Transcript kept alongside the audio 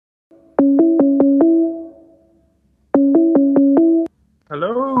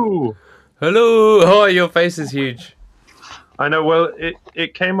Hello. Hello! Oh, your face is huge. I know. Well,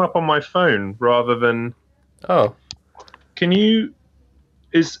 it came up on my phone rather than. Oh, Can you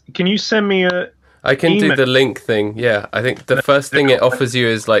can you send me a I can do email? the link thing. Yeah, I think the first thing it offers you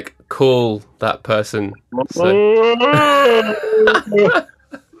is like call that person. So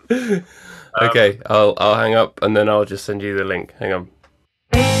okay, I'll hang up and then I'll just send you the link. Hang on.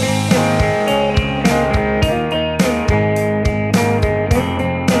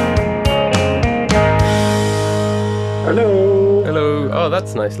 Hello. Hello. Oh,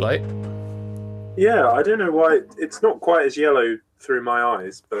 that's nice light. Yeah, I don't know why it's not quite as yellow through my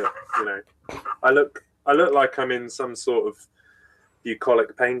eyes, but you know, I look like I'm in some sort of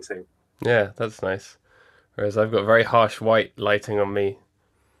bucolic painting. Yeah, that's nice. Whereas I've got very harsh white lighting on me.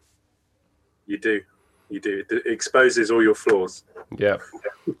 You do, you do. It exposes all your flaws. Yeah.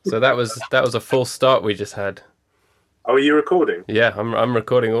 So that was a full start we just had. Oh, are you recording? Yeah, I'm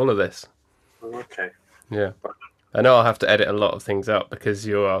recording all of this. Oh, okay. Yeah. I know I'll have to edit a lot of things out because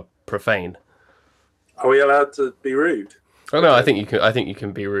you are profane. Are we allowed to be rude? Oh no, I think you can. I think you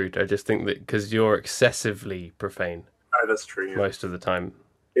can be rude. I just think that because you're excessively profane Oh, that's true. Yeah. most of the time.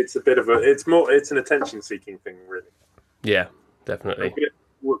 It's a bit of a. It's an attention-seeking thing, really. Yeah, definitely.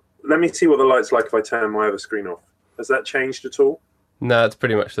 Let me see what the light's like if I turn my other screen off. Has that changed at all? No, it's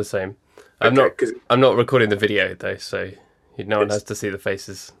pretty much the same. I'm Okay, not. 'cause- I'm not recording the video though, so no one It's- has to see the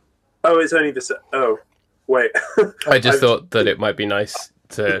faces. Oh, it's only the. Oh, wait. I just I've- thought that it might be nice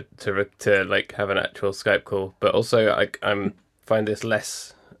to like have an actual Skype call, but also I'm find this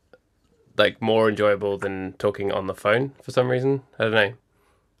less like more enjoyable than talking on the phone for some reason. I don't know.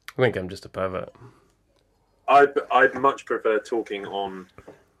 I think I'm just a pervert. I'd much prefer talking on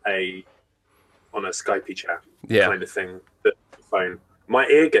a Skypey chat Yeah. kind of thing than the phone. My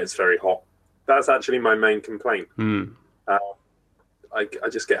ear gets very hot. That's actually my main complaint. Hmm. I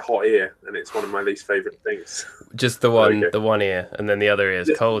just get hot ear, and it's one of my least favorite things. Just the one, Okay. the one ear, and then the other ear is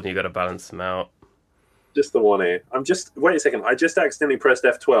cold, and you got to balance them out. Just the one ear. Wait a second. I just accidentally pressed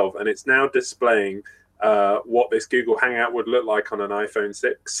F12, and it's now displaying what this Google Hangout would look like on an iPhone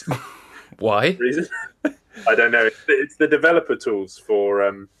 6. Why? Reason? I don't know. It's the developer tools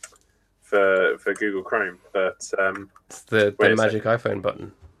for Google Chrome, but It's the Wait a magic iPhone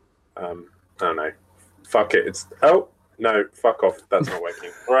button. I don't know. Fuck it. No, fuck off. That's not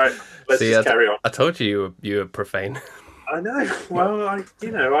working. All right, let's See, just carry on. I told you were profane. I know. Well,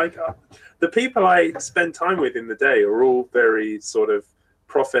 the people I spend time with in the day are all very sort of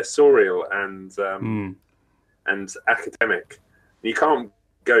professorial and academic. You can't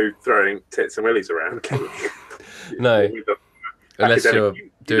go throwing tits and willies around, can you? No, unless Academic, you're you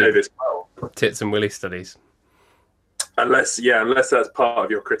know doing this well. tits and willy studies. Unless that's part of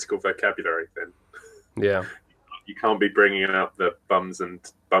your critical vocabulary, then Yeah. you can't be bringing up the bums and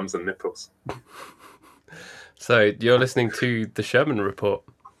nipples. So you're listening to the Sherman Report.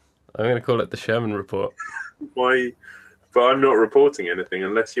 I'm going to call it the Sherman Report. Why? But I'm not reporting anything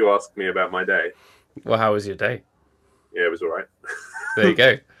unless you ask me about my day. Well, how was your day? Yeah, it was all right. There you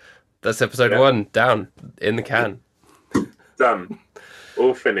go. That's episode 1 down in the can. Done.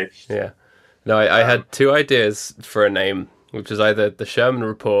 All finished. Yeah. No, I had two ideas for a name, which is either the Sherman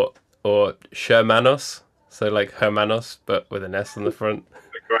Report or Shermanos. So like Hermanos, but with an S on the front. I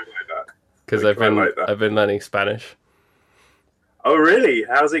quite like that. Because I quite like that. I've been learning Spanish. Oh, really?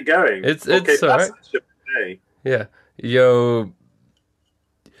 How's it going? It's okay, all right. that's a day. Yeah. Yo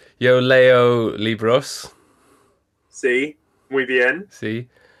leo libros. Sí, muy bien. Sí.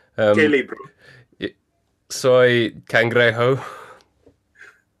 ¿Qué libro? Soy cangrejo.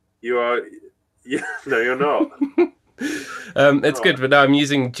 You are... No, you're not. It's good, but now I'm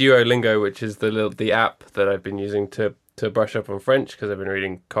using Duolingo, which is the app that I've been using to brush up on French because I've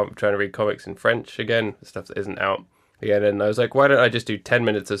been trying to read comics in French again, stuff that isn't out again. And I was like, why don't I just do 10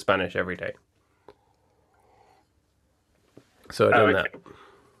 minutes of Spanish every day? So I've done that.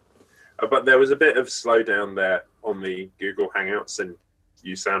 But there was a bit of slowdown there on the Google Hangouts, and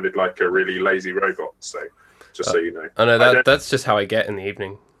you sounded like a really lazy robot. So, just so you know. I know that's just how I get in the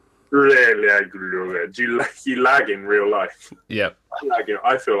evening. Really, do you lag in real life? Yeah.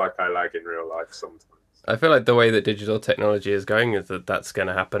 I feel like I lag in real life sometimes. I feel like the way that digital technology is going is that's going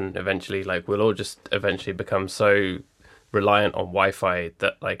to happen eventually. Like we'll all just eventually become so reliant on Wi-Fi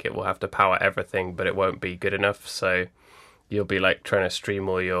that like it will have to power everything, but it won't be good enough. So you'll be like trying to stream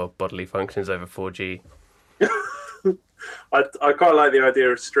all your bodily functions over 4G. I quite like the idea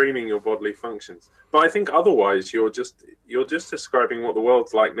of streaming your bodily functions, but I think otherwise you're just describing what the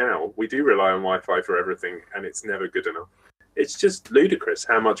world's like now. We do rely on Wi-Fi for everything, and it's never good enough. It's just ludicrous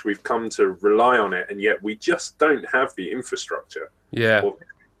how much we've come to rely on it, and yet we just don't have the infrastructure. Yeah.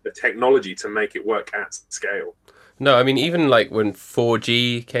 the technology to make it work at scale. No, I mean, even like when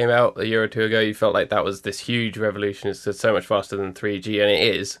 4G came out a year or two ago, you felt like that was this huge revolution. It's so much faster than 3G, and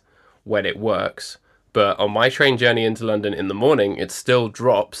it is when it works. But on my train journey into London in the morning, it still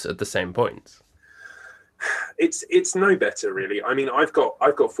drops at the same points. It's no better, really. I mean, I've got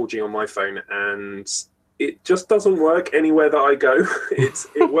 4G on my phone, and it just doesn't work anywhere that I go.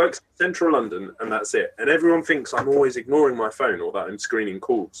 It works in central London, and that's it. And everyone thinks I'm always ignoring my phone or that I'm screening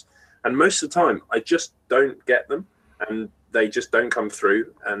calls. And most of the time, I just don't get them, and they just don't come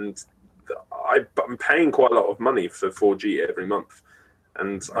through. And I'm paying quite a lot of money for 4G every month.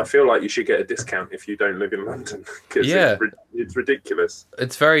 And I feel like you should get a discount if you don't live in London, because it's ridiculous.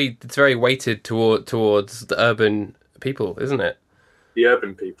 It's very weighted towards the urban people, isn't it? The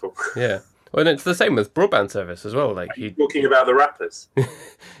urban people. Yeah. Well, and it's the same with broadband service as well. Like, you talking about the rappers.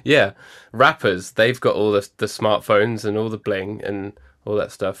 Yeah, rappers. They've got all the smartphones and all the bling and all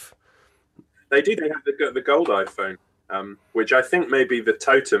that stuff. They do. They have the gold iPhone, which I think may be the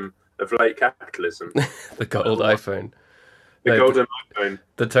totem of late capitalism. The gold iPhone. The golden iPhone.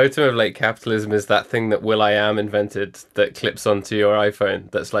 The totem of late capitalism is that thing that will.i.am invented that clips onto your iPhone.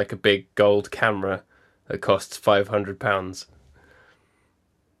 That's like a big gold camera that costs £500.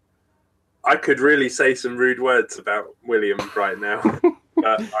 I could really say some rude words about William right now.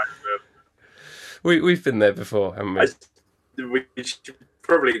 We've been there before, haven't we? We should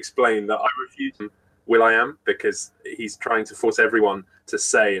probably explain that I refuse will.i.am because he's trying to force everyone to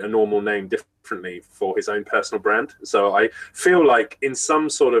say a normal name differently for his own personal brand. So I feel like in some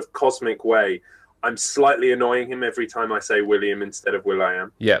sort of cosmic way, I'm slightly annoying him every time I say William instead of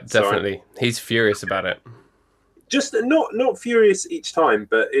will.i.am. Yeah, definitely. So he's furious about it. Just not furious each time,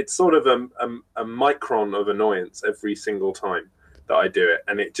 but it's sort of a micron of annoyance every single time that I do it,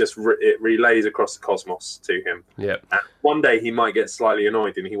 and it just it relays across the cosmos to him. Yeah. And one day he might get slightly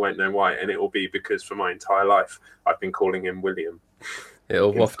annoyed, and he won't know why, and it will be because for my entire life I've been calling him William.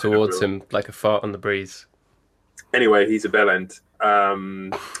 It'll waft towards him like a fart on the breeze. Anyway, he's a bellend.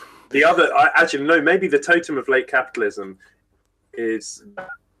 The other, maybe the totem of late capitalism is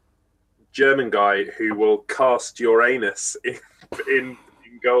German guy who will cast Uranus in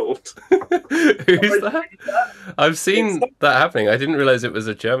gold. Who's that? I've seen that happening. I didn't realize it was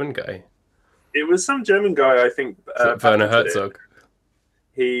a German guy. It was some German guy, I think. Werner Herzog.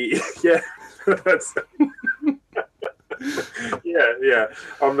 That's yeah.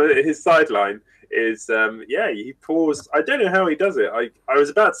 On his sideline is he pours. I don't know how he does it. I was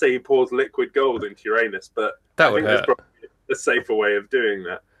about to say he pours liquid gold into Uranus, but that would hurt. There's probably a safer way of doing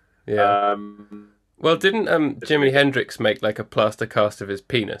that. Yeah. Well, didn't Jimi Hendrix make like a plaster cast of his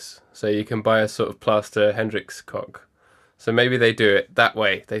penis? So you can buy a sort of plaster Hendrix cock. So maybe they do it that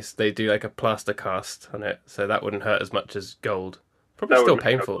way. They do like a plaster cast on it, so that wouldn't hurt as much as gold. Probably still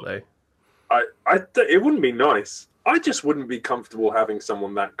painful though. It wouldn't be nice. I just wouldn't be comfortable having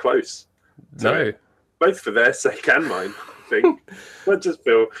someone that close. No. Both for their sake and mine, I think. I just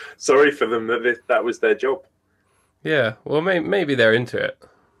feel sorry for them that was their job. Yeah, well, maybe they're into it.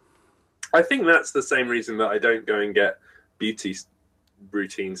 I think that's the same reason that I don't go and get beauty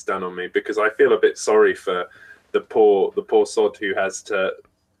routines done on me, because I feel a bit sorry for the poor sod who has to,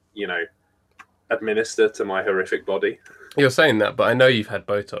 administer to my horrific body. You're saying that, but I know you've had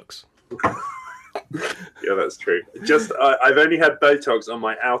Botox. Yeah, that's true. Just I've only had Botox on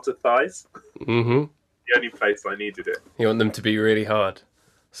my outer thighs. Mm-hmm. The only place I needed it. You want them to be really hard,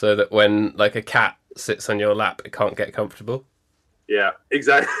 so that when like a cat sits on your lap, it can't get comfortable. Yeah,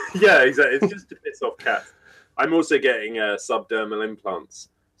 exactly. It's just to piss off cats. I'm also getting subdermal implants,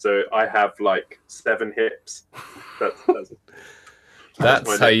 so I have like 7 hips.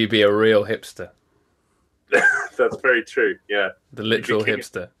 That's how you be a real hipster. That's very true. Yeah, the literal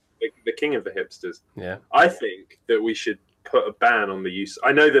hipster. The king of the hipsters. Yeah. I think that we should put a ban on the use.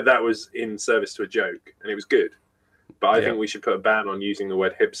 I know that was in service to a joke, and it was good. But I think we should put a ban on using the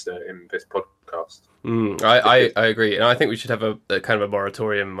word hipster in this podcast. I agree. And I think we should have a kind of a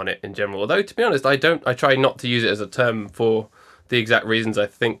moratorium on it in general. Although, to be honest, I try not to use it as a term for the exact reasons I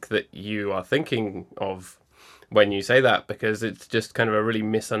think that you are thinking of when you say that, because it's just kind of a really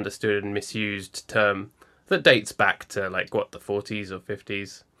misunderstood and misused term that dates back to, like, the 40s or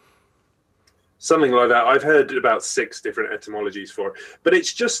 50s. Something like that. I've heard about 6 different etymologies for it. But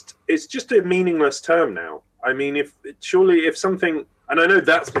it's just a meaningless term now. I mean, if something, and I know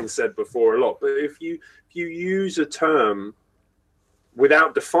that's been said before a lot, but if you use a term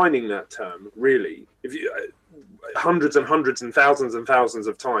without defining that term, really, if you hundreds and hundreds and thousands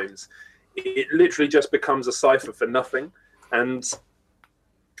of times, it literally just becomes a cipher for nothing. And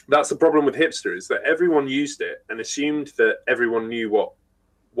that's the problem with hipster, is that everyone used it and assumed that everyone knew what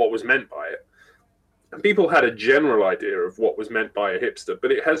what was meant by it. And people had a general idea of what was meant by a hipster,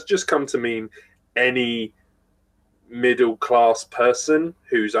 but it has just come to mean any middle-class person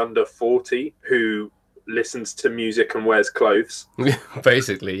who's under 40 who listens to music and wears clothes.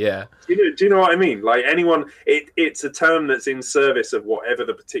 Basically, yeah. Do you know what I mean? Like anyone, it's a term that's in service of whatever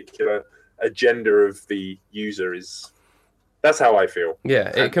the particular agenda of the user is. That's how I feel. Yeah,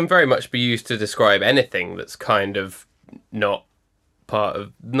 it can very much be used to describe anything that's kind of not part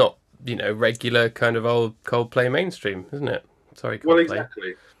of, not, regular kind of old Coldplay mainstream, isn't it? Sorry, Coldplay. Well,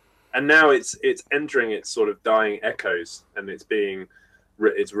 exactly. And now it's entering its sort of dying echoes, and it's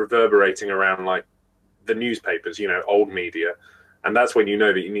reverberating around like the newspapers, old media. And that's when you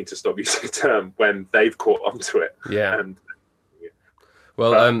know that you need to stop using the term, when they've caught onto it. Yeah. And,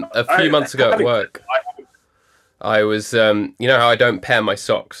 well, a few months ago at work, I was, you know how I don't pair my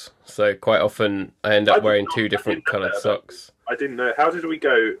socks? So quite often I end up wearing two different coloured socks. I didn't know. How did we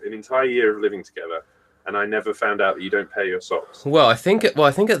go an entire year of living together, and I never found out that you don't pair your socks? Well, I think at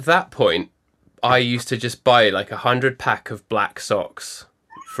that point, I used to just buy like 100 pack of black socks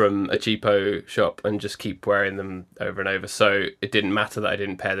from a cheapo shop and just keep wearing them over and over. So it didn't matter that I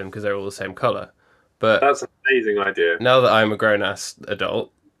didn't pair them because they're all the same colour. But that's an amazing idea. Now that I'm a grown-ass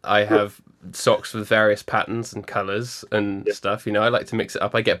adult, I have socks with various patterns and colours and stuff. I like to mix it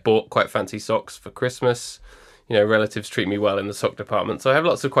up. I get bought quite fancy socks for Christmas. Relatives treat me well in the sock department. So I have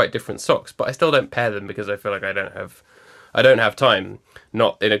lots of quite different socks, but I still don't pair them because I feel like I don't have time.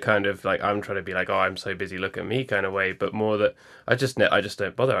 Not in a kind of like I'm trying to be like, oh, I'm so busy, look at me kind of way, but more that I just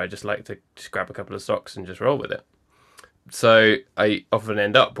don't bother. I just like to just grab a couple of socks and just roll with it. So I often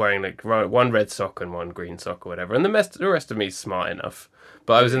end up wearing like one red sock and one green sock or whatever, and the rest of me is smart enough.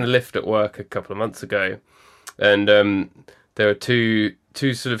 But I was in the lift at work a couple of months ago, and there were two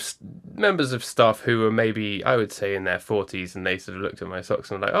sort of members of staff who were maybe, I would say, in their 40s, and they sort of looked at my socks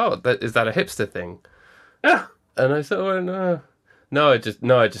and were like, "Oh, is that a hipster thing?" Yeah. And I said, "Oh no, I just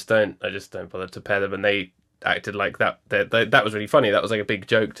don't bother to pair them." And they acted like that. That was really funny. That was like a big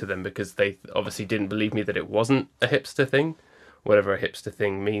joke to them because they obviously didn't believe me that it wasn't a hipster thing, whatever a hipster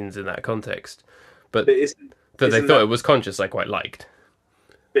thing means in that context. But they thought it was conscious. I quite liked.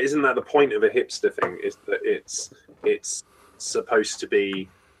 But isn't that the point of a hipster thing? Is that it's supposed to be,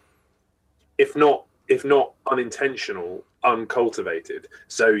 if not unintentional, uncultivated.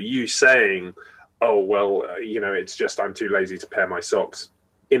 So you saying, "Oh well, it's just I'm too lazy to pair my socks,"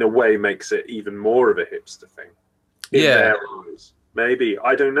 in a way makes it even more of a hipster thing. In their eyes. Maybe,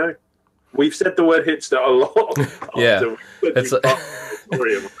 I don't know. We've said the word hipster a lot. Yeah, it's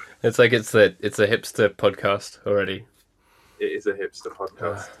like it's a hipster podcast already. It is a hipster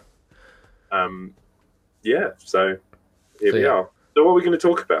podcast. So here we are. So what are we going to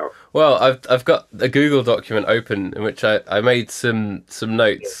talk about? Well, I've got a Google document open in which I made some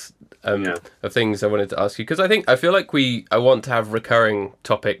notes of things I wanted to ask you, because I feel like I want to have recurring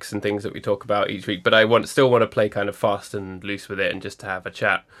topics and things that we talk about each week, but I still want to play kind of fast and loose with it and just to have a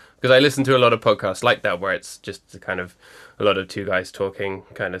chat, because I listen to a lot of podcasts like that where it's just kind of a lot of two guys talking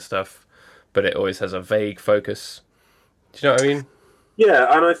kind of stuff, but it always has a vague focus. Do you know what I mean?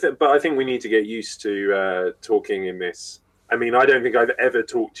 Yeah, and I think we need to get used to talking in this. I mean, I don't think I've ever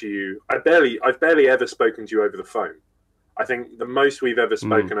talked to you. I've barely ever spoken to you over the phone. I think the most we've ever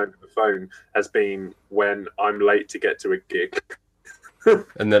spoken over the phone has been when I'm late to get to a gig,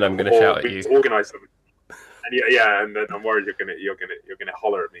 and then I'm going to shout at you. Organise something, and and then I'm worried you're gonna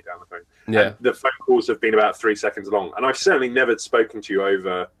holler at me down the phone. Yeah, and the phone calls have been about 3 seconds long, and I've certainly never spoken to you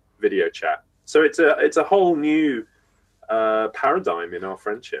over video chat. So it's a whole new paradigm in our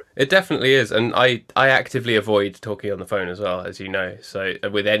friendship. It definitely is, and I actively avoid talking on the phone as well, as you know. So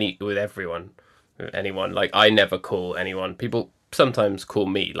with everyone, anyone, like I never call anyone. People sometimes call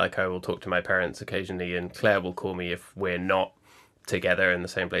me, like I will talk to my parents occasionally, and Claire will call me if we're not together in the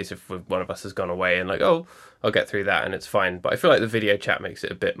same place, if one of us has gone away, and like, oh, I'll get through that and it's fine. But I feel like the video chat makes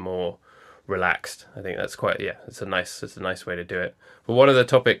it a bit more relaxed. I think that's it's a nice way to do it. But one of the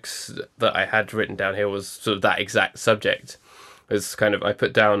topics that I had written down here was sort of that exact subject. It's kind of, I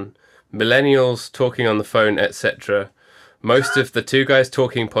put down millennials talking on the phone, etc. Most of the two guys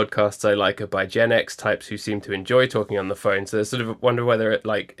talking podcasts I like are by Gen X types who seem to enjoy talking on the phone. So I sort of wonder whether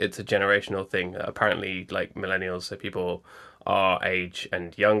it's a generational thing. Apparently, like millennials, so people our age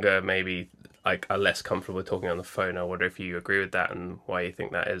and younger, maybe like are less comfortable with talking on the phone. I wonder if you agree with that and why you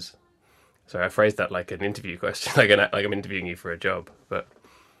think that is. So I phrased that like an interview question, like I'm interviewing you for a job. But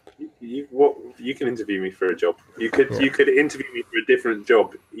you can interview me for a job. You could interview me for a different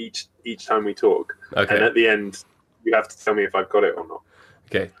job each time we talk. Okay. And at the end, you have to tell me if I've got it or not.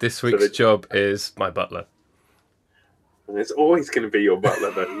 Okay. This week's job is my butler. And it's always going to be your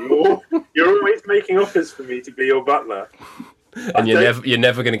butler, though. You're always making offers for me to be your butler. And you're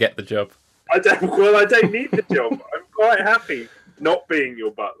never going to get the job. I don't need the job. I'm quite happy not being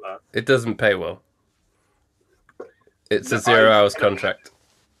your butler. It doesn't pay well. It's a 0 hours contract.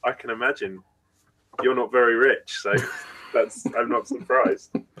 I can imagine. You're not very rich, so I'm not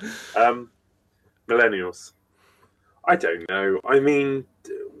surprised. Millennials. I don't know. I mean,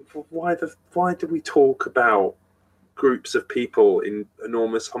 why do we talk about groups of people in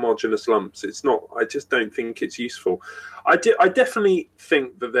enormous homogenous lumps? It's not. I just don't think it's useful. I definitely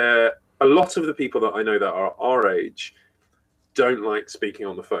think that a lot of the people that I know that are our age don't like speaking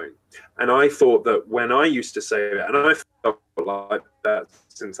on the phone. And I thought that when I used to say that, and I felt like that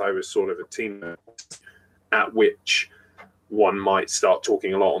since I was sort of a teenager, at which one might start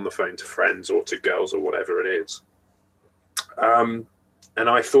talking a lot on the phone to friends or to girls or whatever it is. And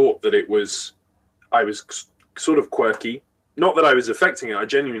I thought that I was sort of quirky. Not that I was affecting it, I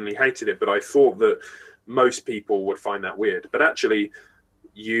genuinely hated it, but I thought that most people would find that weird. But actually,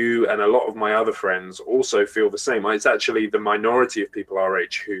 you and a lot of my other friends also feel the same. It's actually the minority of people our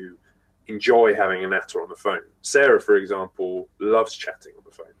age who enjoy having a natter on the phone. Sarah, for example, loves chatting on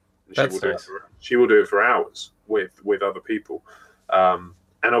the phone. And she will do it for hours with other people. And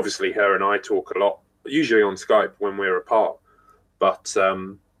obviously her and I talk a lot, usually on Skype when we're apart. But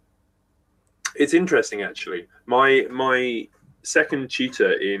it's interesting, actually. My second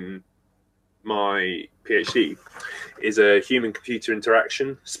tutor in my PhD is a human-computer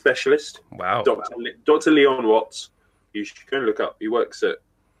interaction specialist. Wow. Dr. Leon Watts. You should go and look up. He works at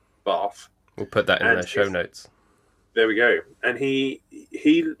Bath. We'll put that in the show notes. There we go. And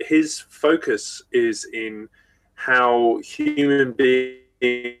his focus is in how human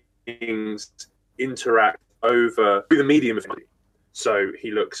beings interact through the medium of money. So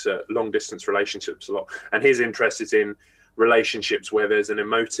he looks at long-distance relationships a lot. And his interest is in relationships where there's an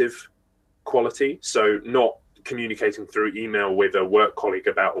emotive quality. So not communicating through email with a work colleague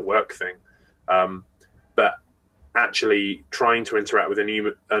about a work thing, but actually trying to interact with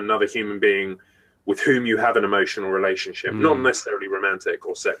another human being with whom you have an emotional relationship, not necessarily romantic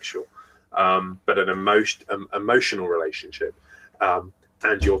or sexual, but an emotional relationship.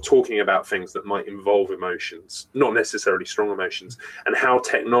 And you're talking about things that might involve emotions, not necessarily strong emotions, and how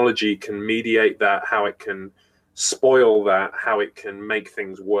technology can mediate that, how it can spoil that, how it can make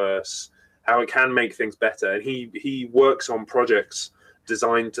things worse, how it can make things better. And he works on projects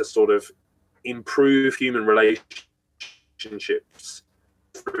designed to sort of improve human relationships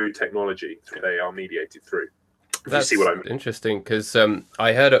through technology they are mediated through. That's you see what I mean? Interesting, because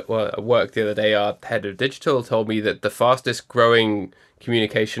I heard at work the other day, our head of digital told me that the fastest growing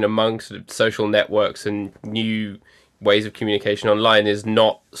communication amongst social networks and new ways of communication online is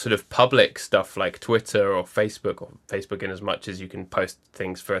not sort of public stuff like Twitter or Facebook in as much as you can post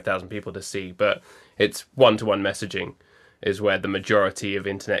things for 1,000 people to see, but it's one-to-one messaging is where the majority of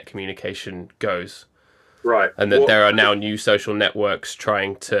internet communication goes. Right. And that there are now new social networks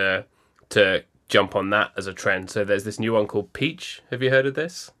trying to jump on that as a trend. So there's this new one called Peach. Have you heard of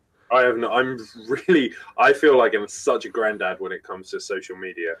this? I have not. I feel like I'm such a granddad when it comes to social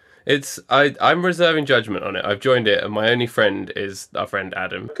media. I'm reserving judgment on it. I've joined it, and my only friend is our friend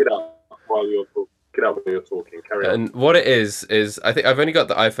Adam. Look it up while you're talking. Carry on. And what it is I think I've only got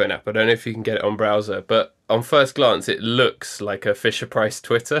the iPhone app. I don't know if you can get it on browser, but on first glance, it looks like a Fisher-Price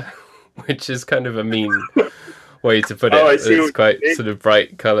Twitter, which is kind of a mean way to put it. It's quite sort of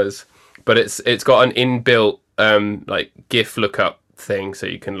bright colours, but it's got an inbuilt like GIF lookup thing, so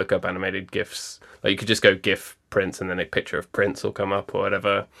you can look up animated GIFs. Like you could just go GIF Prince, and then a picture of Prince will come up or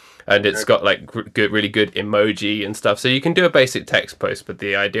whatever. And it's got like really good emoji and stuff. So you can do a basic text post, but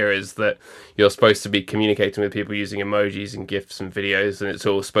the idea is that you're supposed to be communicating with people using emojis and GIFs and videos, and it's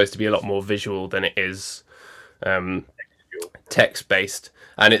all supposed to be a lot more visual than it is text based.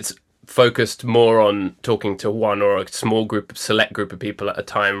 And it's focused more on talking to one or a select group of people at a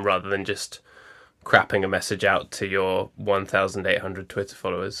time, rather than just crapping a message out to your 1,800 Twitter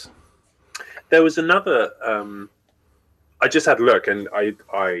followers. There was another. I just had a look, and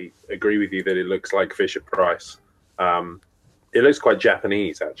I agree with you that it looks like Fisher Price. It looks quite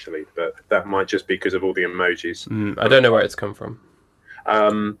Japanese, actually, but that might just be because of all the emojis. I don't know where it's come from.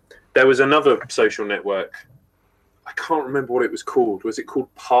 There was another social network. I can't remember what it was called. Was it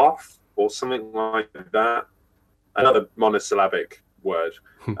called Path or something like that? Another monosyllabic word.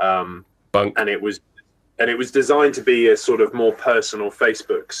 Bunk. And it was designed to be a sort of more personal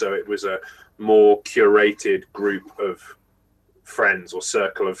Facebook. So it was a more curated group of friends or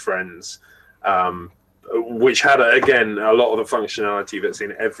circle of friends, which had again a lot of the functionality that's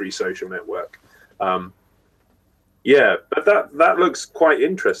in every social network. Yeah, but that looks quite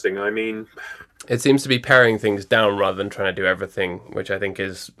interesting. I mean, It seems to be paring things down rather than trying to do everything, which I think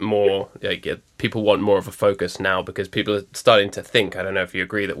is more like people want more of a focus now because people are starting to think. I don't know if you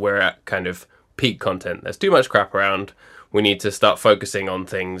agree that we're at kind of peak content. There's too much crap around. We need to start focusing on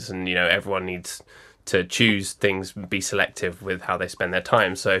things, and everyone needs to choose things, be selective with how they spend their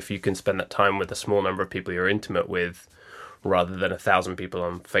time. So if you can spend that time with a small number of people you're intimate with, rather than 1,000 people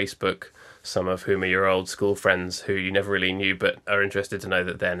on Facebook, some of whom are your old school friends who you never really knew but are interested to know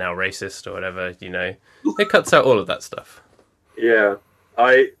that they're now racist or whatever, it cuts out all of that stuff. yeah,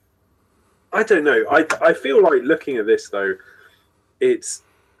 I don't know. I feel like looking at this though, it's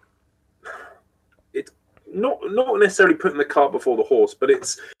it's not necessarily putting the cart before the horse, but I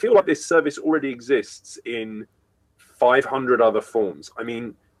feel like this service already exists in 500 other forms.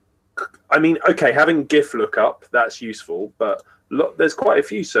 Okay, having GIF lookup, that's useful, but look, there's quite a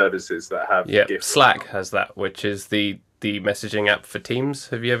few services that have Yeah, GIF Slack lookup. has that, which is the messaging app for Teams.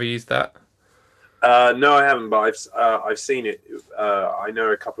 Have you ever used that? No, I haven't, but I've seen it. I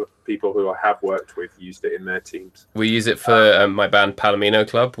know a couple of people who I have worked with used it in their teams. We use it for my band Palomino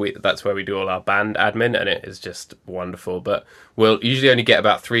Club. That's where we do all our band admin, and it is just wonderful. But we'll usually only get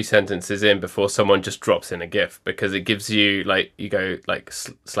about 3 sentences in before someone just drops in a GIF, because it gives you, like, you go like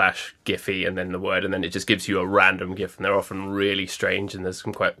slash Giphy and then the word, and then it just gives you a random GIF, and they're often really strange, and there's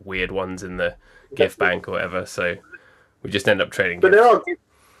some quite weird ones in the GIF bank or whatever. So we just end up trading But GIFs.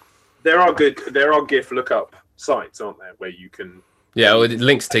 there are GIF lookup sites, aren't there, where you can. Yeah, well, it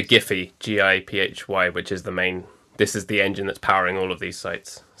links to Giphy, Giphy, which is the main. This is the engine that's powering all of these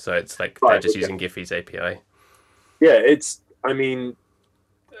sites. So it's like they're just using Giphy's API. Yeah, and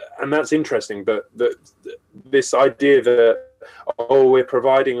that's interesting. But this idea that we're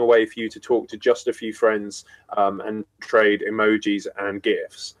providing a way for you to talk to just a few friends and trade emojis and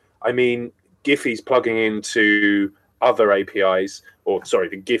GIFs. I mean, Giphy's plugging into other APIs, or sorry,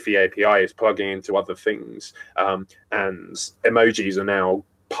 the Giphy API is plugging into other things, and emojis are now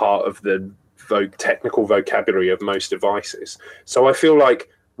part of the technical vocabulary of most devices. So I feel like,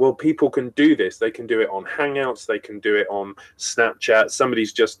 well, people can do this. They can do it on Hangouts. They can do it on Snapchat.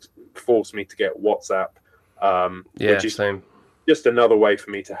 Somebody's just forced me to get WhatsApp, which is same. just another way for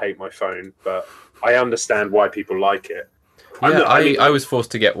me to hate my phone. But I understand why people like it. Yeah, I was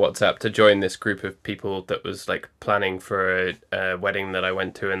forced to get WhatsApp to join this group of people that was like planning for a wedding that I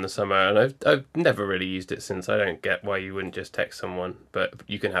went to in the summer, and I've never really used it since. I don't get why you wouldn't just text someone, but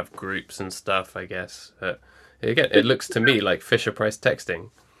you can have groups and stuff, I guess. Again, it looks to me like Fisher Price texting,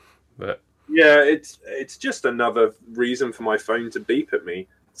 but yeah, it's just another reason for my phone to beep at me.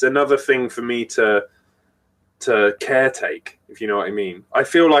 It's another thing for me to caretake, if you know what I mean. I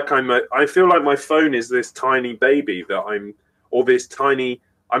feel like my phone is this tiny baby that I'm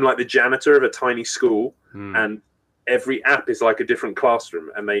like the janitor of a tiny school, and every app is like a different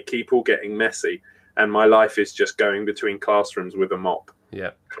classroom, and they keep all getting messy, and my life is just going between classrooms with a mop,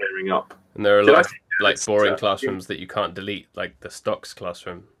 clearing up. And there are a lot of like boring classrooms that you can't delete, like the stocks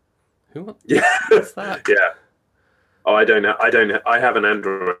classroom. What's that? Yeah. Oh, I don't know. I have an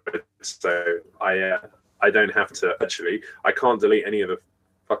Android, so I don't have to actually. I can't delete any of the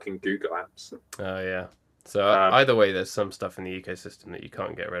fucking Google apps. Oh yeah. So either way, there's some stuff in the ecosystem that you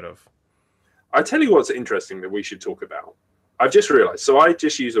can't get rid of. I tell you what's interesting that we should talk about. I've just realised. So I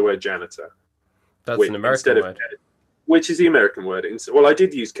just use the word janitor. That's an American word. Which is the American word. Well, I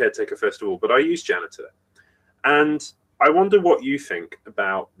did use caretaker first of all, but I used janitor. And I wonder what you think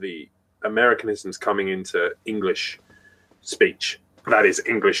about the Americanisms coming into English speech. That is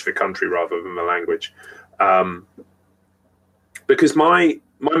English the country rather than the language. Because my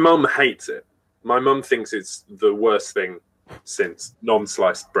mum hates it. My mum thinks it's the worst thing since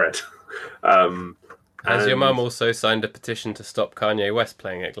non-sliced bread. Has your mum also signed a petition to stop Kanye West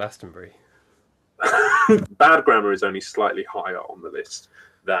playing at Glastonbury? Bad grammar is only slightly higher on the list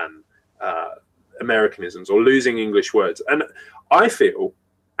than Americanisms or losing English words. And I feel,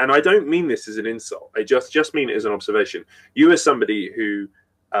 and I don't mean this as an insult, I just mean it as an observation. You as somebody who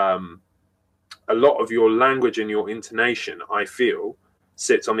a lot of your language and your intonation, I feel,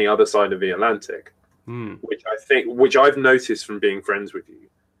 sits on the other side of the Atlantic, which I've noticed from being friends with you.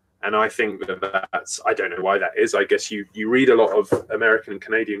 And I think that's, I don't know why that is. I guess you read a lot of American and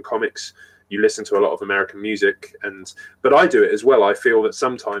Canadian comics, you listen to a lot of American music, but I do it as well. I feel that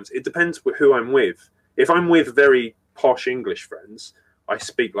sometimes it depends who I'm with. If I'm with very posh English friends, I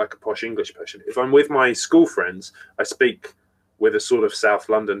speak like a posh English person. If I'm with my school friends, I speak with a sort of South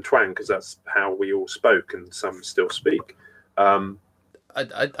London twang, because that's how we all spoke, and some still speak.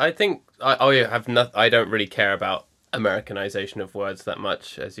 I think I don't really care about Americanization of words that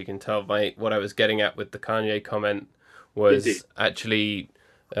much, as you can tell. What I was getting at with the Kanye comment was Indeed. actually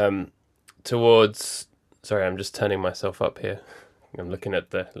towards. Sorry, I'm just turning myself up here. I'm looking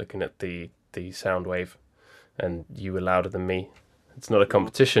at the sound wave, and you were louder than me. It's not a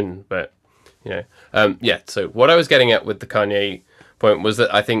competition, but yeah. So what I was getting at with the Kanye point was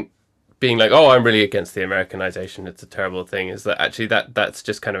that I think being like, oh, I'm really against the Americanization, it's a terrible thing, is that actually that's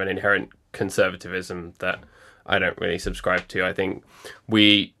just kind of an inherent conservatism that I don't really subscribe to. I think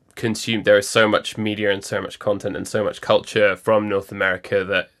we consume, there is so much media and so much content and so much culture from North America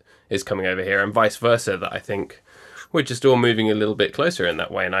that is coming over here, and vice versa, that I think we're just all moving a little bit closer in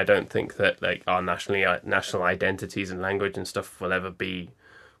that way. And I don't think that like our national identities and language and stuff will ever be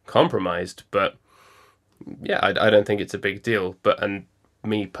compromised. But yeah, I don't think it's a big deal. And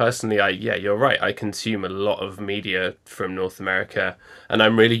me personally, you're right. I consume a lot of media from North America, and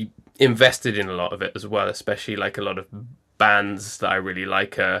I'm really invested in a lot of it as well, especially like a lot of bands that I really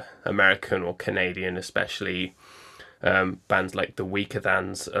like, American or Canadian, especially bands like the Weaker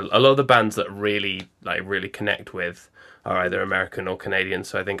Thans. A lot of the bands that really connect with are either American or Canadian,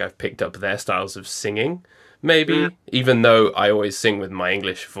 so I think I've picked up their styles of singing, maybe, even though I always sing with my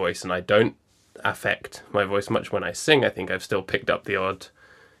English voice and I don't affect my voice much when I sing. I think I've still picked up the odd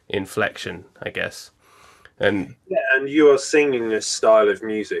inflection, I guess. And you are singing a style of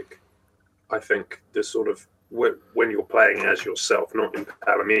music. I think the sort of when you're playing as yourself, not in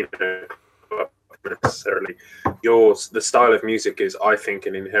Palomino necessarily, the style of music is, I think,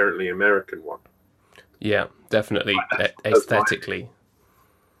 an inherently American one. Yeah, definitely, aesthetically.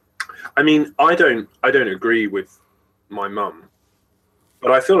 I mean, I don't agree with my mum,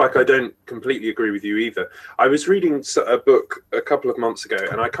 but I feel like I don't completely agree with you either. I was reading a book a couple of months ago,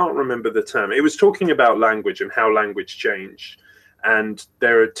 and I can't remember the term. It was talking about language and how language changed. And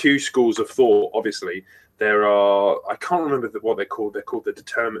there are two schools of thought, obviously. There are, I can't remember what they're called. They're called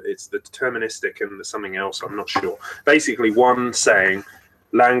it's the deterministic and something else, I'm not sure. Basically, one saying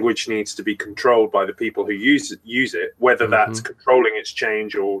language needs to be controlled by the people who use it, whether that's controlling its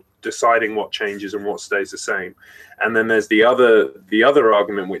change or deciding what changes and what stays the same. And then there's the other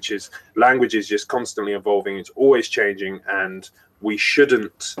argument, which is language is just constantly evolving, it's always changing, and we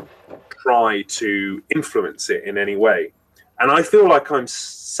shouldn't try to influence it in any way. And I feel like I'm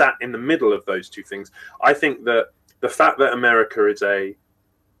sat in the middle of those two things. I think that the fact that America is a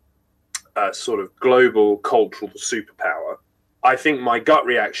sort of global cultural superpower, I think my gut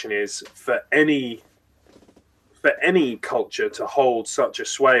reaction is for any culture to hold such a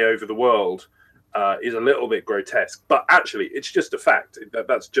sway over the world is a little bit grotesque. But actually, it's just a fact.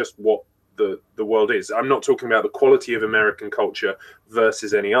 That's just what the world is. I'm not talking about the quality of American culture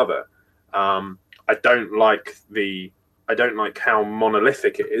versus any other. I don't like how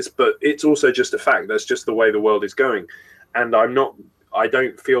monolithic it is, but it's also just a fact. That's just the way the world is going. And I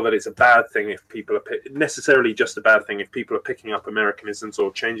don't feel that it's a bad thing if people are necessarily just a bad thing if people are picking up Americanisms or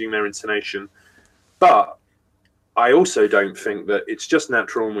changing their intonation. But I also don't think that it's just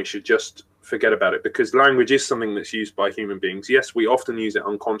natural and we should just forget about it, because language is something that's used by human beings. Yes, we often use it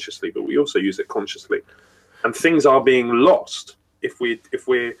unconsciously, but we also use it consciously. And things are being lost if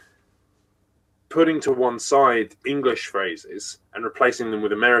we're putting to one side English phrases and replacing them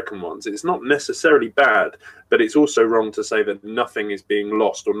with American ones. It's not necessarily bad, but it's also wrong to say that nothing is being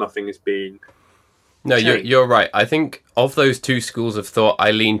lost or nothing is being No, you're right. I think of those two schools of thought,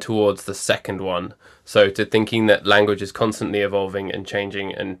 I lean towards the second one. So to thinking that language is constantly evolving and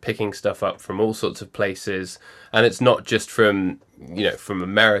changing and picking stuff up from all sorts of places. And it's not just from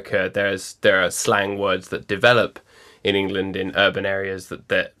America. There are slang words that develop in England in urban areas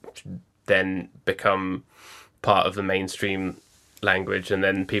that then become part of the mainstream language, and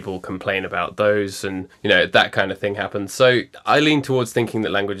then people complain about those, and that kind of thing happens. So I lean towards thinking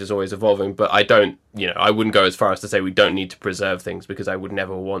that language is always evolving, but I wouldn't go as far as to say we don't need to preserve things, because I would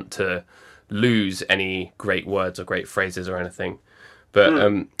never want to lose any great words or great phrases or anything.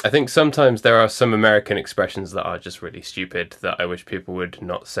 But I think sometimes there are some American expressions that are just really stupid that I wish people would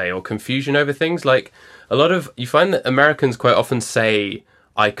not say, or confusion over things. Like you find that Americans quite often say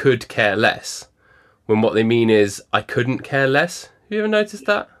I could care less, when what they mean is I couldn't care less. Have you ever noticed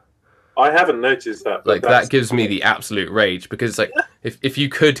that? I haven't noticed that. Like, that gives me the absolute rage, because like if you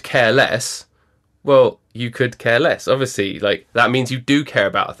could care less, well, you could care less. Obviously, like, that means you do care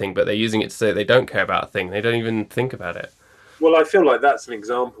about a thing, but they're using it to say they don't care about a thing. They don't even think about it. Well, I feel like that's an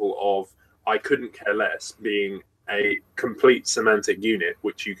example of I couldn't care less being a complete semantic unit,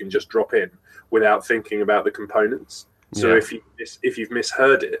 which you can just drop in without thinking about the components. So if you've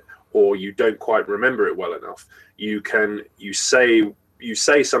misheard it, or you don't quite remember it well enough, you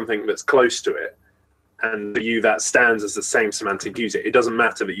say something that's close to it, and for you that stands as the same semantic use. It doesn't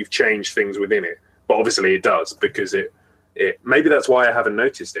matter that you've changed things within it, but obviously it does, because it maybe that's why I haven't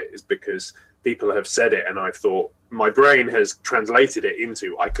noticed it, is because people have said it and I've thought, my brain has translated it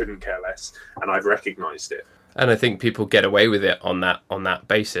into I couldn't care less, and I've recognized it. And I think people get away with it on that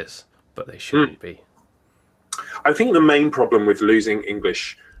basis, but they shouldn't be. I think the main problem with losing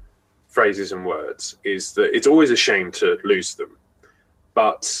English phrases and words is that it's always a shame to lose them,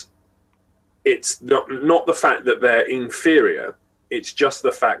 but it's not the fact that they're inferior. It's just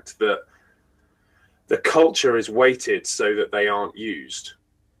the fact that the culture is weighted so that they aren't used.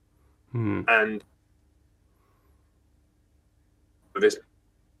 And this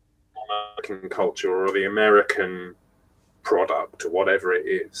American culture or the American product or whatever it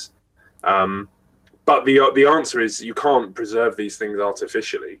is. But the answer is you can't preserve these things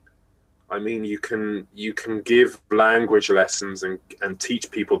artificially. I mean, you can give language lessons and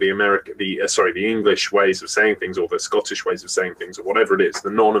teach people the English ways of saying things, or the Scottish ways of saying things, or whatever it is, the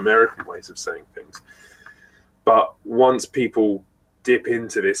non-American ways of saying things. But once people dip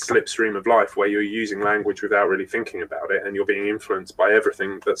into this slipstream of life where you're using language without really thinking about it, and you're being influenced by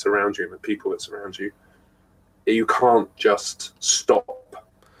everything that's around you and the people that's around you, you can't just stop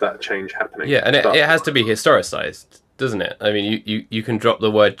that change happening. Yeah, and it has to be historicized, doesn't it? I mean, you can drop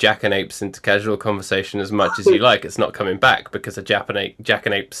the word jackanapes into casual conversation as much as you like. It's not coming back because a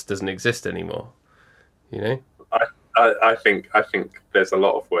jackanapes doesn't exist anymore. You know? I think there's a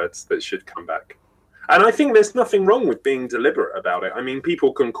lot of words that should come back. And I think there's nothing wrong with being deliberate about it. I mean,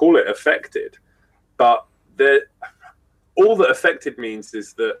 people can call it affected, but all that affected means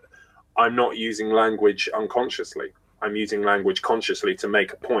is that I'm not using language unconsciously. I'm using language consciously to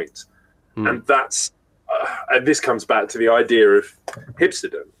make a point. And that's, and this comes back to the idea of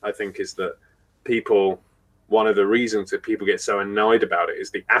hipsterdom, I think, is that one of the reasons that people get so annoyed about it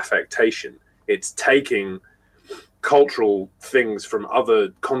is the affectation. It's taking cultural things from other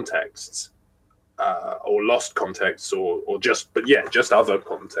contexts, or lost contexts, or just other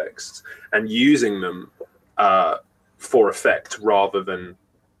contexts, and using them for effect rather than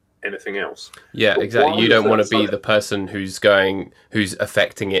anything else. Yeah, but exactly. You don't want to be the person who's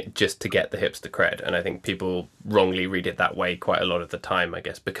affecting it just to get the hipster cred. And I think people wrongly read it that way quite a lot of the time, I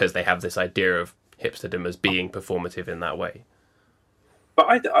guess, because they have this idea of hipsterdom as being performative in that way.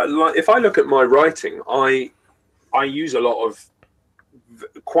 But if I look at my writing, I use a lot of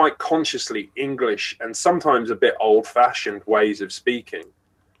quite consciously English and sometimes a bit old-fashioned ways of speaking.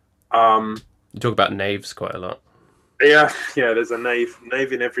 You talk about knaves quite a lot. Yeah. There's a knave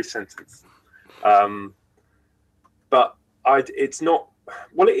in every sentence. But it's not.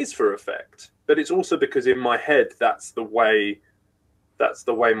 Well, it is for effect, but it's also because in my head that's the way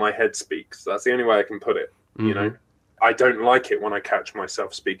my head speaks. That's the only way I can put it. Mm-hmm. You know, I don't like it when I catch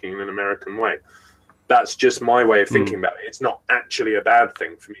myself speaking in an American way. That's just my way of thinking about it. It's not actually a bad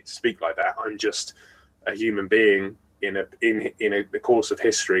thing for me to speak like that. I'm just a human being in the course of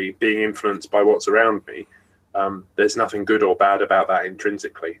history, being influenced by what's around me. There's nothing good or bad about that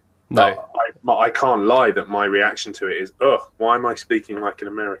intrinsically. No, I can't lie that my reaction to it is, why am I speaking like an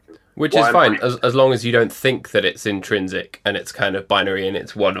American? Which is fine, as long as you don't think that it's intrinsic and it's kind of binary and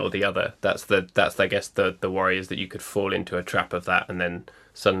it's one or the other. That's I guess the worry is that you could fall into a trap of that, and then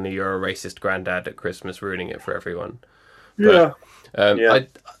suddenly you're a racist granddad at Christmas ruining it for everyone. But,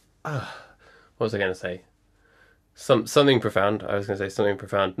 what was I going to say? Something profound. I was going to say something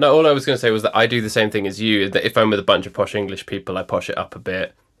profound. No, all I was going to say was that I do the same thing as you. That if I'm with a bunch of posh English people, I posh it up a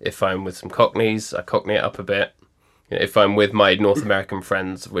bit. If I'm with some Cockneys, I Cockney it up a bit. If I'm with my North American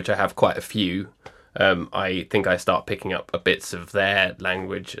friends, which I have quite a few, I think I start picking up bits of their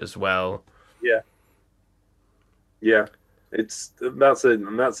language as well. Yeah. That's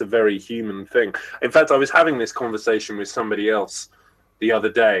a very human thing. In fact, I was having this conversation with somebody else the other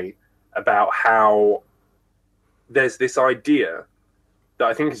day about how there's this idea that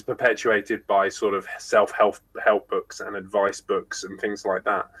I think is perpetuated by sort of self-help books and advice books and things like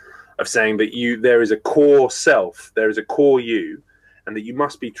that, of saying that there is a core self, there is a core you, and that you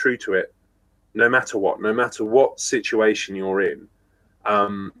must be true to it no matter what situation you're in.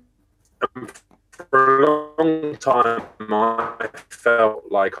 And for a long time, I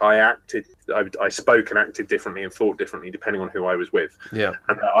felt like I spoke and acted differently and thought differently depending on who I was with. Yeah,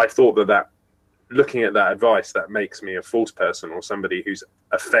 and I thought that looking at that advice, that makes me a false person or somebody who's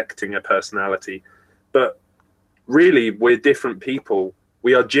affecting a personality. But really, we're different people.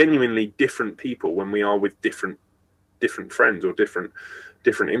 We are genuinely different people when we are with different friends or different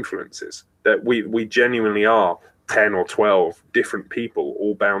influences. That we genuinely are 10 or 12 different people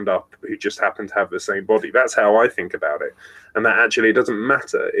all bound up who just happen to have the same body. That's how I think about it. And that actually it doesn't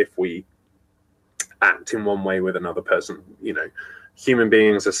matter if we act in one way with another person. Human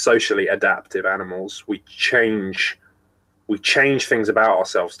beings are socially adaptive animals. We change things about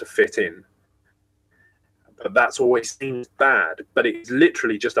ourselves to fit in. But that's always seems bad. But it's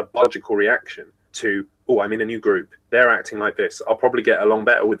literally just a biological reaction to, oh, I'm in a new group. They're acting like this. I'll probably get along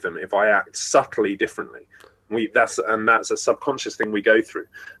better with them if I act subtly differently. That's a subconscious thing we go through.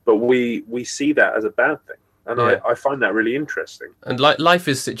 But we see that as a bad thing. And I find that really interesting. And life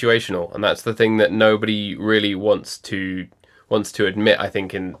is situational, and that's the thing that nobody really wants to admit, I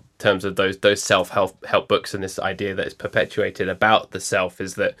think, in terms of those self-help books, and this idea that is perpetuated about the self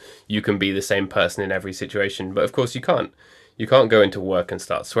is that you can be the same person in every situation. But of course you can't. You can't go into work and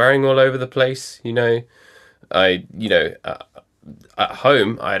start swearing all over the place. At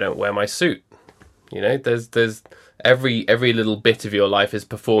home I don't wear my suit. There's every little bit of your life is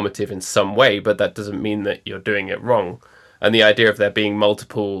performative in some way, but that doesn't mean that you're doing it wrong. And the idea of there being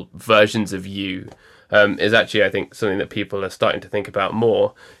multiple versions of you is actually, I think, something that people are starting to think about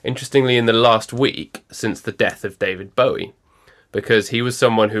more. Interestingly, in the last week, since the death of David Bowie, because he was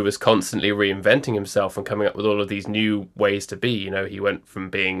someone who was constantly reinventing himself and coming up with all of these new ways to be. He went from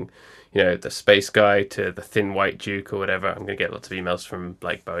being, the space guy to the thin white duke or whatever. I'm going to get lots of emails from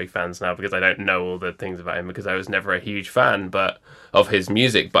Bowie fans now because I don't know all the things about him because I was never a huge fan of his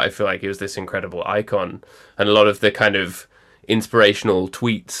music, but I feel like he was this incredible icon. And a lot of the kind of inspirational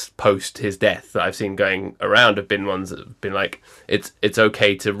tweets post his death that I've seen going around have been ones that have been like, it's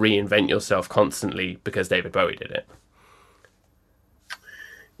okay to reinvent yourself constantly because David Bowie did it.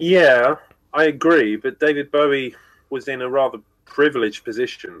 Yeah, I agree, but David Bowie was in a rather privileged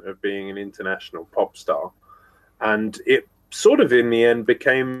position of being an international pop star, and it sort of in the end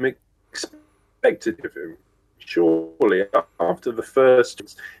became expected of him. Surely, after the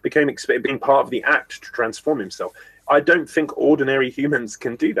first, became being part of the act to transform himself. I don't think ordinary humans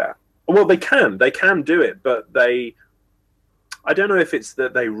can do that. Well, they can do it, but I don't know if it's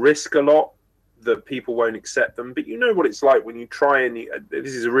that they risk a lot, that people won't accept them. But you know what it's like when you try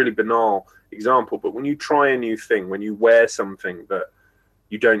this is a really banal example, but when you try a new thing, when you wear something that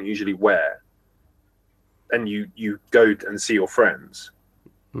you don't usually wear, and you go and see your friends,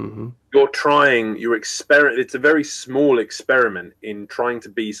 mm-hmm. you're it's a very small experiment in trying to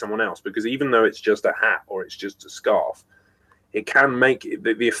be someone else, because even though it's just a hat or it's just a scarf, it can make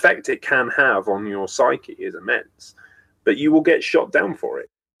the effect it can have on your psyche is immense, but you will get shot down for it.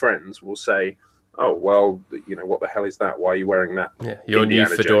 Friends will say, oh, well, what the hell is that? Why are you wearing that? Yeah, your new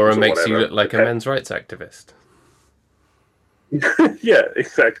fedora makes you look like a men's rights activist. Yeah,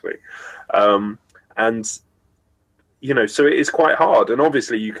 exactly. And, so it is quite hard. And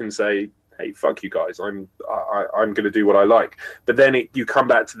obviously you can say, hey, fuck you guys, I'm going to do what I like. But then you come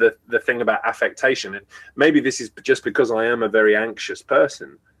back to the thing about affectation. And maybe this is just because I am a very anxious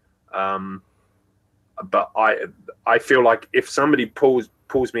person. But I feel like if somebody pulls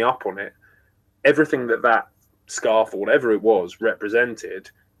me up on it, everything that scarf or whatever it was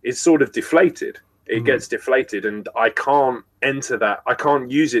represented is sort of deflated. It gets deflated, and I can't enter that. I can't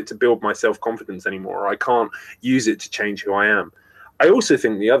use it to build my self-confidence anymore. I can't use it to change who I am. I also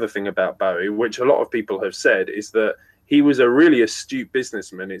think the other thing about Bowie, which a lot of people have said, is that he was a really astute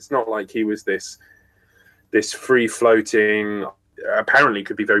businessman. It's not like he was this free-floating, apparently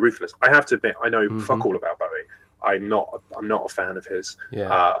could be very ruthless. I have to admit, I know fuck all about Bowie. I'm not a fan of his.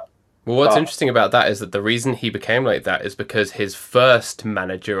 Yeah. Well, what's interesting about that is that the reason he became like that is because his first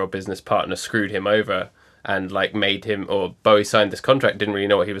manager or business partner screwed him over and made him, or Bowie signed this contract, didn't really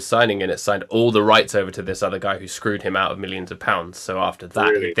know what he was signing, and it signed all the rights over to this other guy who screwed him out of millions of pounds. So after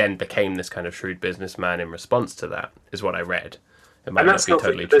that, he then became this kind of shrewd businessman in response to that, is what I read. It might not be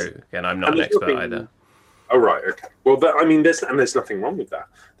totally true. Again, I'm not an expert either. Oh, right, okay. Well, there's nothing wrong with that.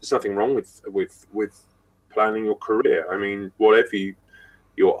 There's nothing wrong with planning your career. I mean, whatever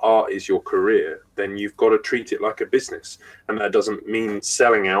your art is your career, then you've got to treat it like a business, and that doesn't mean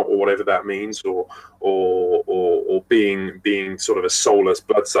selling out or whatever that means, or being sort of a soulless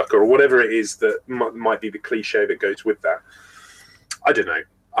bloodsucker or whatever it is that might be the cliche that goes with that. I don't know.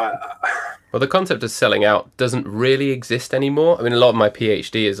 Well, the concept of selling out doesn't really exist anymore. I mean, a lot of my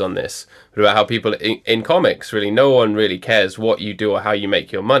PhD is on this, but about how people in comics, really, no one really cares what you do or how you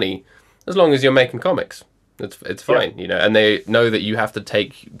make your money, as long as you're making comics. It's fine, and they know that you have to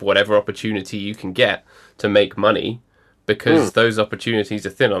take whatever opportunity you can get to make money, because those opportunities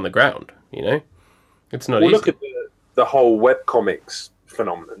are thin on the ground, It's not easy. Look at the whole webcomics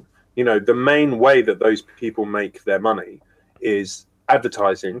phenomenon. The main way that those people make their money is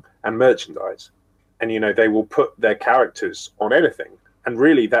advertising and merchandise. And, they will put their characters on anything. And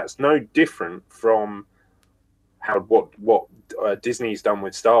really, that's no different from what Disney's done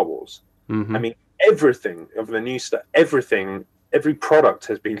with Star Wars. Mm-hmm. I mean, everything of the new stuff, every product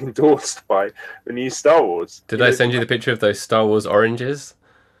has been endorsed by the new Star Wars. Did I send you the picture of those Star Wars oranges?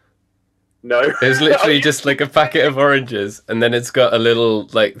 No. It was literally just like a packet of oranges, and then it's got a little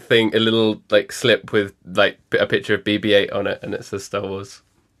like thing, a little like slip with like a picture of BB-8 on it, and it says Star Wars.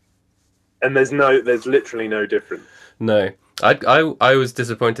 And there's literally no difference. No, I was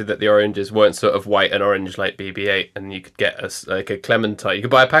disappointed that the oranges weren't sort of white and orange like BB-8, and you could get a clementine. You could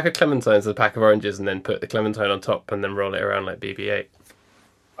buy a pack of clementines and a pack of oranges, and then put the clementine on top, and then roll it around like BB-8.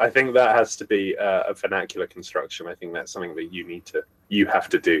 I think that has to be a vernacular construction. I think that's something that you have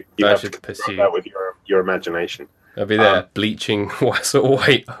to do. You have to pursue that with your imagination. I'll be there bleaching sort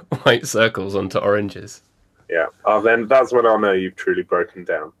of white circles onto oranges. Yeah. Then that's when I'll know you've truly broken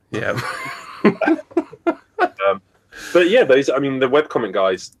down. Yeah. But yeah, the webcomic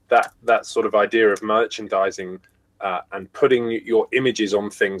guys, that sort of idea of merchandising and putting your images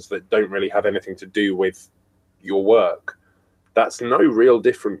on things that don't really have anything to do with your work, that's no real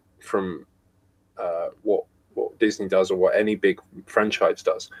different from what Disney does or what any big franchise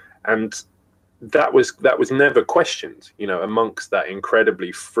does. And that was never questioned, amongst that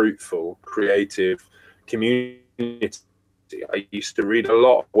incredibly fruitful, creative community. I used to read a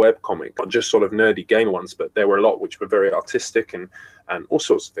lot of webcomic, not just sort of nerdy gamer ones, but there were a lot which were very artistic and all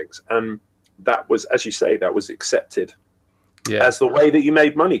sorts of things. And that was, as you say, that was accepted as the way that you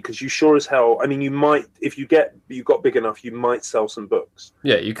made money, because you sure as hell, you might, if you got big enough, you might sell some books.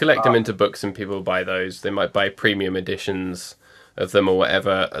 Yeah, you collect them into books and people buy those. They might buy premium editions of them or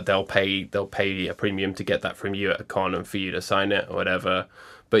whatever. They'll pay a premium to get that from you at a con and for you to sign it or whatever.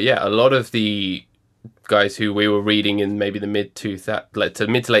 But yeah, a lot of the guys who we were reading in maybe the mid to late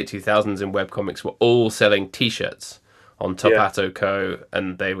 2000s in webcomics were all selling T-shirts on Topato Co,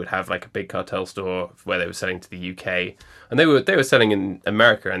 and they would have like a big cartel store where they were selling to the UK, and they were selling in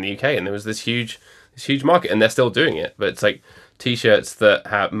America and the UK, and there was this huge market, and they're still doing it. But it's like T-shirts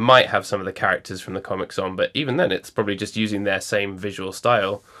that might have some of the characters from the comics on, but even then, it's probably just using their same visual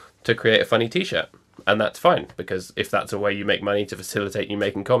style to create a funny T-shirt, and that's fine, because if that's a way you make money to facilitate you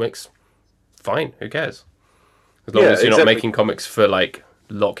making comics, fine, who cares? As long as you're not making comics for like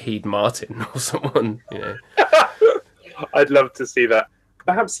Lockheed Martin or someone, I'd love to see that.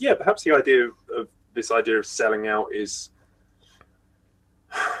 Perhaps the idea of selling out is,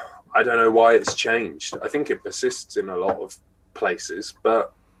 I don't know why it's changed. I think it persists in a lot of places,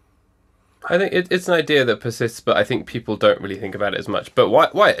 but I think it's an idea that persists, but I think people don't really think about it as much. But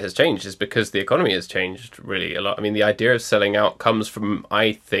why it has changed is because the economy has changed really a lot. The idea of selling out comes from,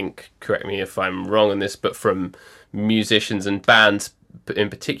 I think, correct me if I'm wrong on this, but from musicians and bands in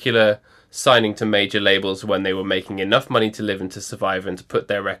particular signing to major labels when they were making enough money to live and to survive and to put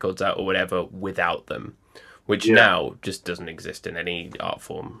their records out or whatever without them, which now just doesn't exist in any art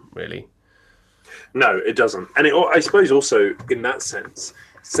form, really. No, it doesn't. And I suppose also in that sense,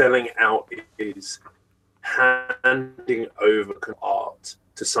 selling out is handing over art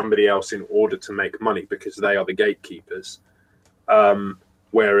to somebody else in order to make money because they are the gatekeepers.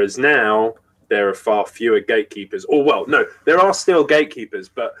 Whereas now there are far fewer gatekeepers. Or, well, no, there are still gatekeepers,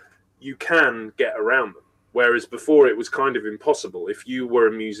 but you can get around them. Whereas before it was kind of impossible. If you were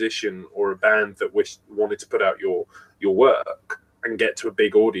a musician or a band that wanted to put out your work and get to a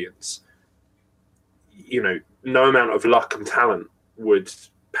big audience, no amount of luck and talent would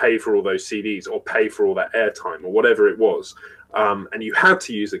pay for all those CDs or pay for all that airtime or whatever it was. And you had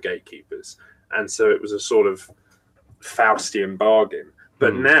to use the gatekeepers. And so it was a sort of Faustian bargain.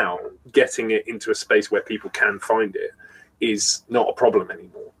 But now getting it into a space where people can find it is not a problem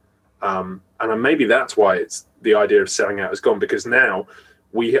anymore. And maybe that's why it's the idea of selling out has gone, because now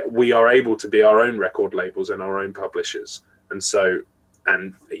we are able to be our own record labels and our own publishers. And so,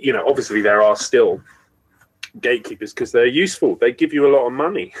 obviously there are still gatekeepers because they're useful. They give you a lot of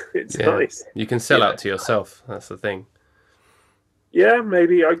money. It's nice. You can sell out to yourself. That's the thing. Yeah,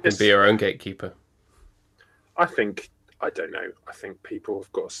 maybe. I guess. You can be your own gatekeeper. I don't know. I think people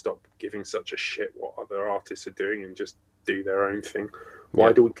have got to stop giving such a shit what other artists are doing and just do their own thing.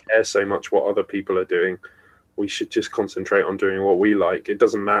 Why do we care so much what other people are doing? We should just concentrate on doing what we like. It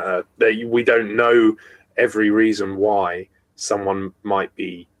doesn't matter. We don't know every reason why someone might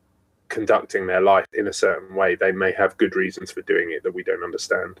be conducting their life in a certain way. They may have good reasons for doing it that we don't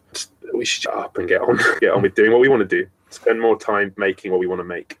understand. We should shut up and get on with doing what we want to do. Spend more time making what we want to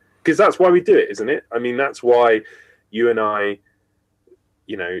make. Because that's why we do it, isn't it? That's why you and I,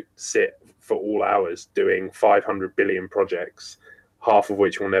 sit for all hours doing 500 billion projects, half of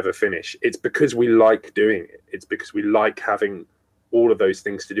which will never finish. It's because we like doing it. It's because we like having all of those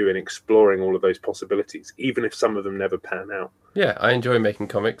things to do and exploring all of those possibilities, even if some of them never pan out. Yeah, I enjoy making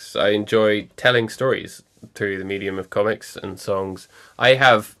comics. I enjoy telling stories through the medium of comics and songs. I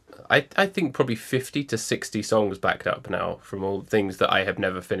think probably 50 to 60 songs backed up now from all things that I have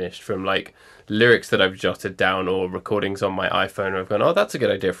never finished, from like lyrics that I've jotted down or recordings on my iPhone where I've gone, oh, that's a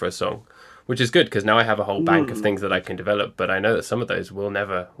good idea for a song, which is good because now I have a whole bank of Mm. things that I can develop, but I know that some of those will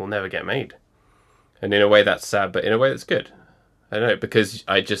never get made. And in a way that's sad, but in a way that's good. I don't know, because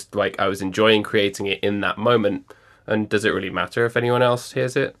I just like I was enjoying creating it in that moment. And does it really matter if anyone else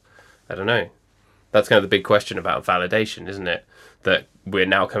hears it? I don't know. That's kind of the big question about validation, isn't it? That we're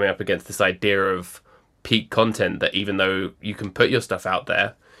now coming up against this idea of peak content, that even though you can put your stuff out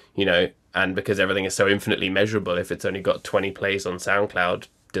there, and because everything is so infinitely measurable, if it's only got 20 plays on SoundCloud,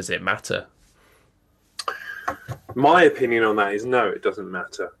 does it matter? My opinion on that is no, it doesn't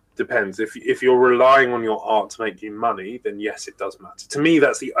matter. Depends. If you're relying on your art to make you money, then yes, it does matter. To me,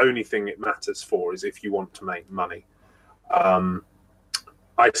 that's the only thing it matters for, is if you want to make money.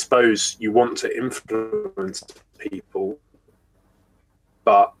 I suppose you want to influence people,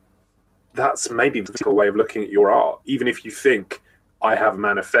 but that's maybe the typical way of looking at your art. Even if you think, I have a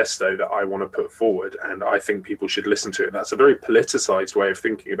manifesto that I want to put forward and I think people should listen to it, that's a very politicized way of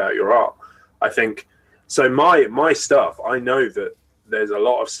thinking about your art. I think so. My stuff, I know that there's a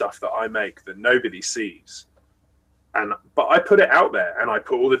lot of stuff that I make that nobody sees, but I put it out there and I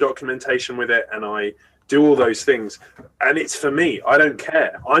put all the documentation with it and I do all those things, and it's for me. I don't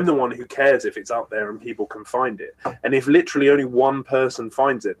care. I'm the one who cares if it's out there and people can find it. And if literally only one person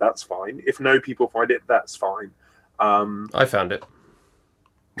finds it, that's fine. If no people find it, that's fine. I found it.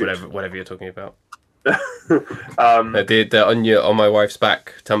 Good. Whatever you're talking about. um, On my wife's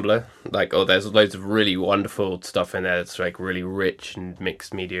back Tumblr, there's loads of really wonderful stuff in there. It's like really rich and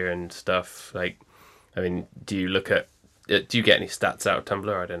mixed media and stuff. Do you look at? Do you get any stats out of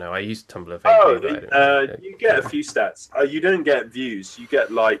Tumblr? I don't know. I use Tumblr vaguely. You get a few stats. You don't get views. You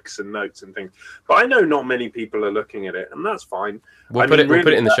get likes and notes and things. But I know not many people are looking at it, and that's fine. We'll put it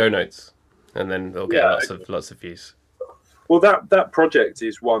in the show notes, and then they'll get lots of views. Well, that project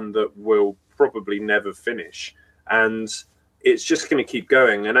is one that will probably never finish, and it's just going to keep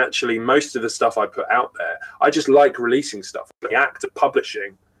going. And actually, most of the stuff I put out there, I just like releasing stuff. The act of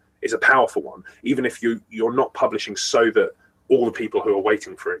publishing is a powerful one, even if you're not publishing so that all the people who are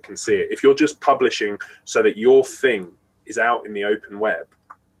waiting for it can see it. If you're just publishing so that your thing is out in the open web,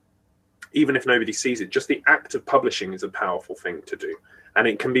 even if nobody sees it, just the act of publishing is a powerful thing to do, and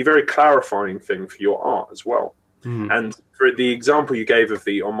it can be a very clarifying thing for your art as well. And for the example you gave of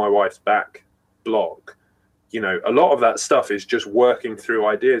the On My Wife's Back blog, a lot of that stuff is just working through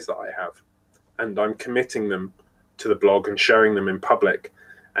ideas that I have, and I'm committing them to the blog and showing them in public,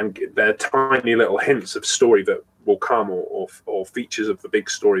 and they're tiny little hints of story that will come, or features of the big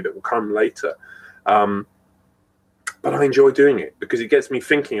story that will come later. But I enjoy doing it because it gets me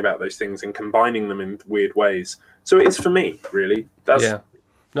thinking about those things and combining them in weird ways. So it's for me, really.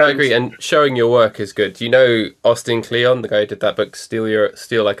 No, I agree, and showing your work is good. Do you know Austin Kleon, the guy who did that book,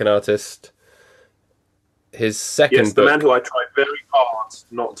 Steal Like an Artist? His second book... the man who I try very hard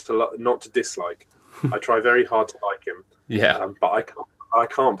not to dislike. I try very hard to like him. Yeah. But I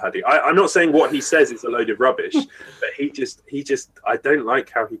can't, Paddy. I'm not saying what he says is a load of rubbish, but he just, I don't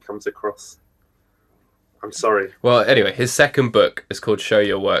like how he comes across. I'm sorry. Well, anyway, his second book is called Show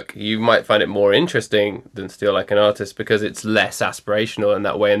Your Work. You might find it more interesting than Steal Like an Artist because it's less aspirational in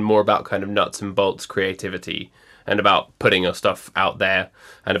that way and more about kind of nuts and bolts creativity and about putting your stuff out there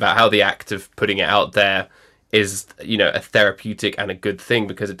and about how the act of putting it out there is, a therapeutic and a good thing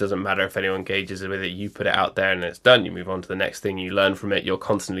because it doesn't matter if anyone engages with it. You put it out there and it's done. You move on to the next thing. You learn from it. You're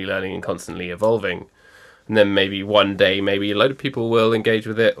constantly learning and constantly evolving. And then maybe one day, maybe a load of people will engage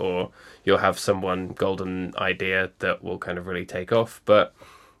with it, or you'll have some golden idea that will kind of really take off. But,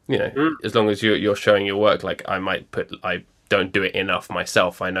 as long as you're showing your work, like I don't do it enough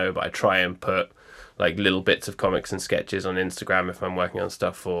myself, I know, but I try and put like little bits of comics and sketches on Instagram if I'm working on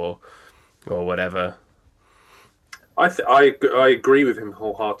stuff or whatever. I agree with him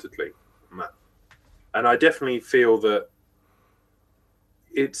wholeheartedly, Matt. And I definitely feel that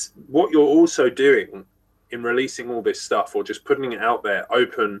it's what you're also doing in releasing all this stuff or just putting it out there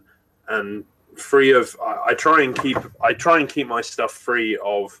open and free of I try and keep my stuff free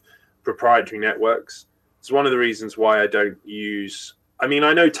of proprietary networks. It's one of the reasons why I don't use, I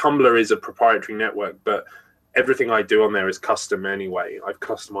know Tumblr is a proprietary network, but everything I do on there is custom anyway. I've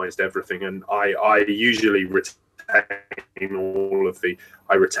customized everything, and I usually retain all of the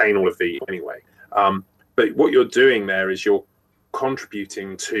anyway. But what you're doing there is you're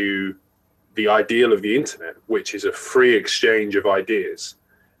contributing to the ideal of the internet, which is a free exchange of ideas.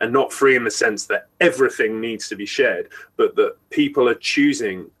 and not free in the sense that everything needs to be shared, but that people are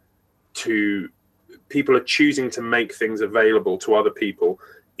choosing to make things available to other people,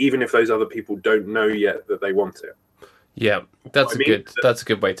 even if those other people don't know yet that they want it. Yeah, that's a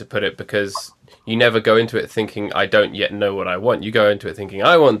good way to put it, because you never go into it thinking, I don't yet know what I want. You go into it thinking,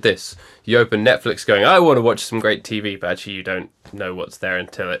 I want this. You open Netflix going, I want to watch some great TV, but actually you don't know what's there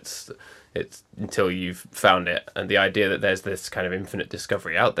until until you've found it. And the idea that there's this kind of infinite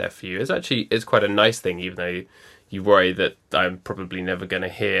discovery out there for you is quite a nice thing, even though you worry that I'm probably never going to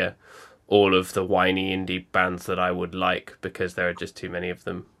hear all of the whiny indie bands that I would like because there are just too many of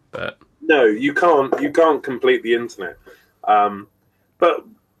them. But no, you can't complete the internet. But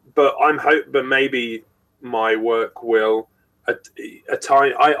maybe my work will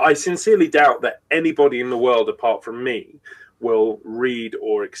I sincerely doubt that anybody in the world apart from me will read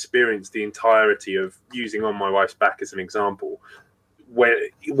or experience the entirety of, using On My Wife's Back as an example,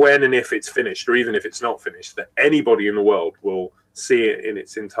 when and if it's finished, or even if it's not finished, that anybody in the world will see it in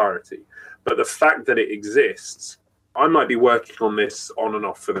its entirety. But the fact that it exists, I might be working on this on and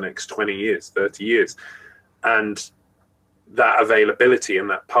off for the next 20 years, 30 years. And that availability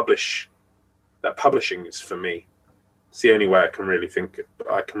and that publishing is, for me, it's the only way I can really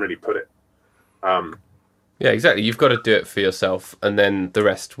put it. Yeah, exactly. You've got to do it for yourself, and then the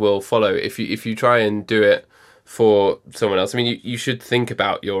rest will follow. If you try and do it for someone else, I mean, you should think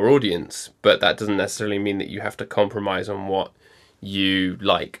about your audience, but that doesn't necessarily mean that you have to compromise on what you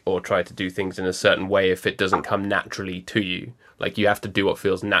like or try to do things in a certain way if it doesn't come naturally to you. Like, you have to do what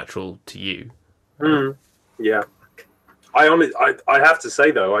feels natural to you. Yeah. I have to say,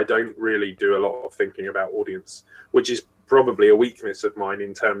 though, I don't really do a lot of thinking about audience, which is probably a weakness of mine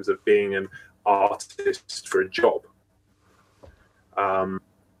in terms of being an artist for a job.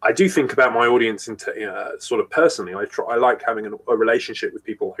 I do think about my audience sort of personally. I like having a relationship with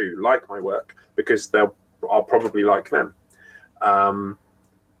people who like my work, because I'll probably like them.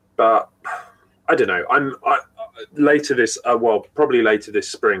 But I don't know. Probably later this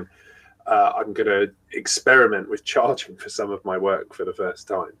spring, I'm going to experiment with charging for some of my work for the first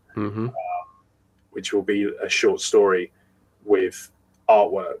time, which will be a short story with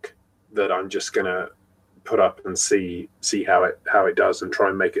artwork that I'm just going to put up and see how it does, and try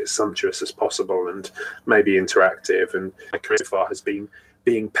and make it as sumptuous as possible and maybe interactive. And my career so far has been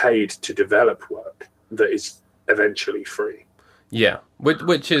being paid to develop work that is eventually free. Yeah,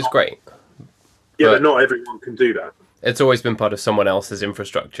 which is great. Yeah, but not everyone can do that. It's always been part of someone else's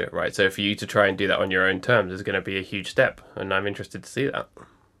infrastructure, right? So for you to try and do that on your own terms is going to be a huge step, and I'm interested to see that.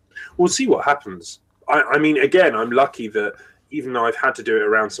 We'll see what happens. I mean, again, I'm lucky that even though I've had to do it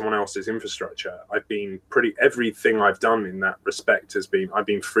around someone else's infrastructure, everything I've done in that respect I've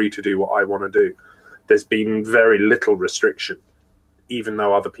been free to do what I want to do. There's been very little restriction, even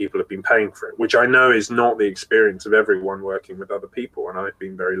though other people have been paying for it, which I know is not the experience of everyone working with other people, and I've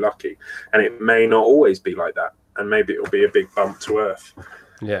been very lucky. And it may not always be like that, and maybe it'll be a big bump to earth.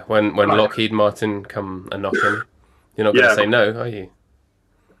 Yeah, when Lockheed Martin come a knocking, you're not going to say no, are you?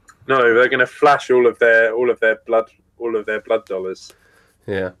 No, they're going to flash all of their blood dollars.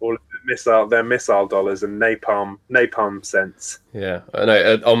 Yeah, all of their missile dollars and napalm cents. Yeah, I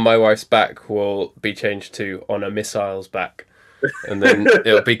know. On My Wife's Back will be changed to On a Missile's Back, and then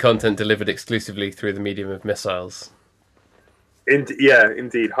it'll be content delivered exclusively through the medium of missiles.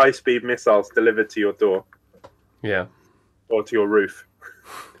 Indeed, high-speed missiles delivered to your door. Yeah, or to your roof,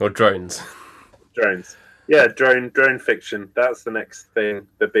 or drones. Drones. Yeah, drone fiction. That's the next thing.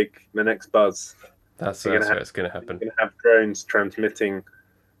 The next buzz. That's where it's going to happen. You're going to have drones transmitting.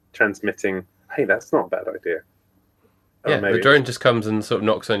 Hey, that's not a bad idea. Yeah, the drone just comes and sort of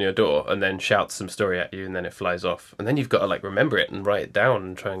knocks on your door and then shouts some story at you, and then it flies off. And then you've got to remember it and write it down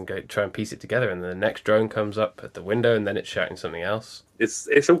and try and piece it together. And then the next drone comes up at the window, and then it's shouting something else.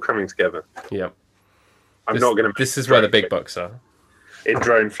 It's all coming together. Yeah. This is where the big bucks are. In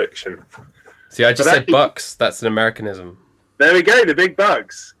drone fiction. See, I just said bucks. That's an Americanism. There we go, the big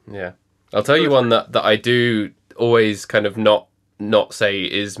bugs. Yeah. I'll tell you one that I do always kind of not say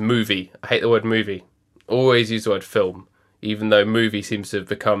is movie. I hate the word movie. Always use the word film, even though movie seems to have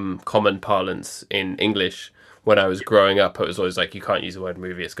become common parlance in English. When I was growing up, it was always like, you can't use the word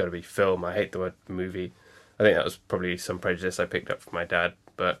movie, it's got to be film. I hate the word movie. I think that was probably some prejudice I picked up from my dad,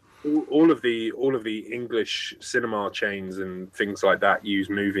 but all of the English cinema chains and things like that use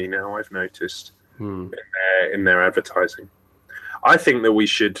movie now. I've noticed in their advertising. I think that we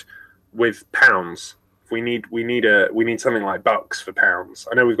should, with pounds, we need something like bucks for pounds.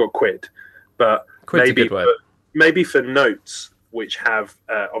 I know we've got quid, but maybe for notes which have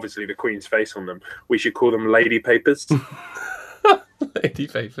obviously the Queen's face on them, we should call them lady papers. Lady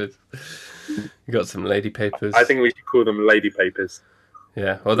papers. You got some lady papers. I think we should call them lady papers.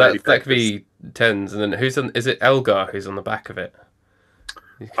 Yeah, well, Lady that could papers. be tens, and then who's on? Is it Elgar who's on the back of it?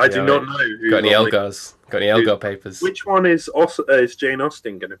 I do not know. Who's Got any on Elgars? Got any Elgar papers? Which one is Jane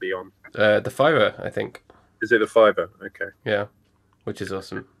Austen going to be on? The fiver, I think. Is it the fiver? Okay. Yeah, which is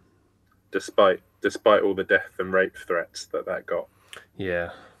awesome. Despite all the death and rape threats that got.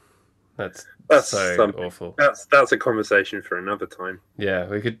 Yeah, that's so something. awful. That's a conversation for another time. Yeah,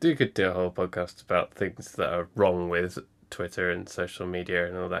 we could do a whole podcast about things that are wrong with Twitter and social media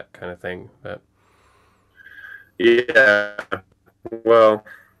and all that kind of thing. But yeah, well,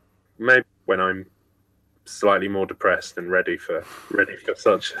 maybe when I'm slightly more depressed and ready for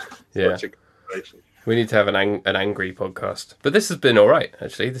such a conversation. We need to have an angry podcast. But this has been all right,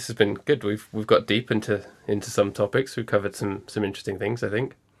 actually. This has been good. We've got deep into some topics. We've covered some interesting things, I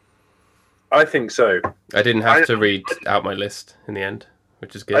think. I think so. I didn't have to read out my list in the end,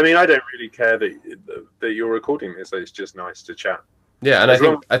 which is good. I mean, I don't really care that you're recording this. It's just nice to chat. Yeah,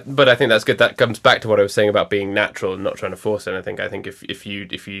 and but I think that's good. That comes back to what I was saying about being natural and not trying to force anything. I think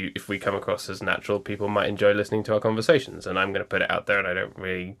if we come across as natural, people might enjoy listening to our conversations, and I'm going to put it out there, and I don't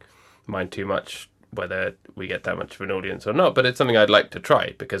really mind too much whether we get that much of an audience or not, but it's something I'd like to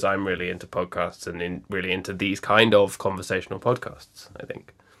try because I'm really into podcasts and really into these kind of conversational podcasts, I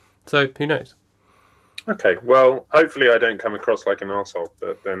think. So, who knows? Okay, well, hopefully I don't come across like an arsehole,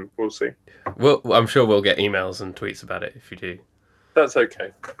 but then we'll see. Well, I'm sure we'll get emails and tweets about it if you do. That's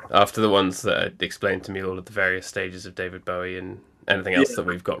okay. After the ones that explained to me all of the various stages of David Bowie and anything else that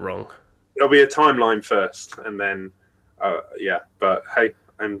we've got wrong. There'll be a timeline first, and then, but hey,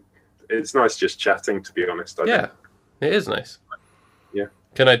 and it's nice just chatting, to be honest. It is nice. Yeah.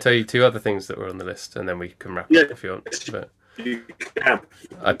 Can I tell you two other things that were on the list, and then we can wrap up if you want? But you can.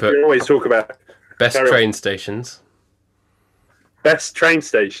 I put. You always talk about best train stations. Best train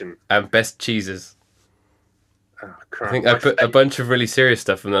station. And best cheeses. Oh, crap. I think I put a bunch of really serious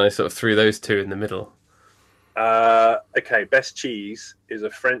stuff, and then I sort of threw those two in the middle. Okay, best cheese is a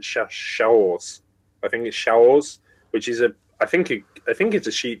French chaours. I think it's chaours, which is I think it's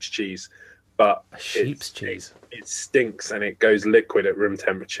a sheep's cheese, but a sheep's cheese. It stinks and it goes liquid at room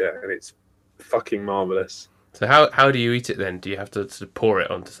temperature, and it's fucking marvelous. So how do you eat it then? Do you have to sort of pour it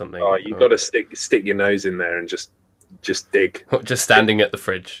onto something? Oh, you've got to stick your nose in there and just dig. Just standing at the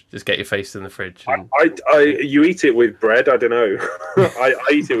fridge. Just get your face in the fridge. And... you eat it with bread. I don't know. I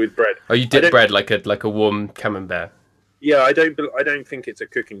eat it with bread. Oh, you dip bread like a warm camembert. Yeah, I don't think it's a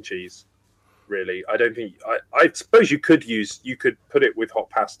cooking cheese. Really, I don't think. I suppose you could put it with hot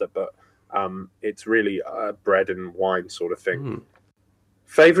pasta, but it's really bread and wine sort of thing.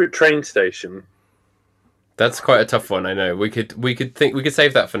 Favorite train station. That's quite a tough one. I know. We could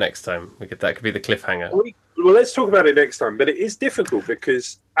save that for next time. That could be the cliffhanger. Well, let's talk about it next time. But it is difficult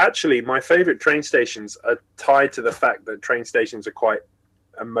because actually, my favorite train stations are tied to the fact that train stations are quite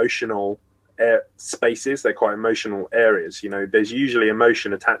emotional spaces. They're quite emotional areas. You know, there's usually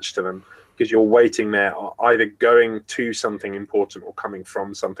emotion attached to them because you're waiting there, either going to something important or coming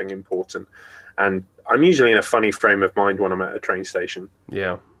from something important. And I'm usually in a funny frame of mind when I'm at a train station.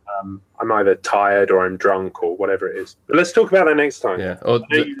 Yeah. I'm either tired or I'm drunk or whatever it is. But let's talk about that next time. Yeah. Or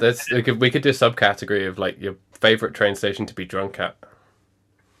we could do a subcategory of like your favorite train station to be drunk at.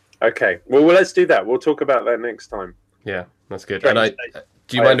 Okay. Well, let's do that. We'll talk about that next time. Yeah, that's good. And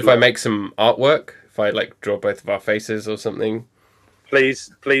do you mind if I make some artwork? If I like draw both of our faces or something?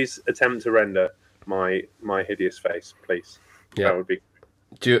 Please attempt to render my hideous face, please. Yeah. That would be.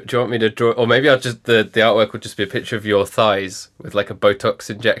 Do you want me to draw, or maybe I'll just the artwork would just be a picture of your thighs with like a Botox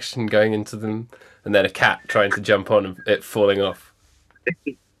injection going into them, and then a cat trying to jump on and it falling off.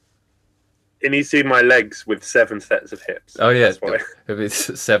 It needs to be my legs with 7 sets of hips. Oh yeah,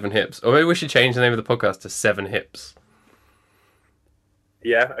 it's 7 hips. Or maybe we should change the name of the podcast to 7 Hips.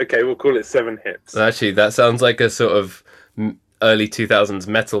 Yeah. Okay, we'll call it 7 Hips. Actually, that sounds like a sort of early 2000s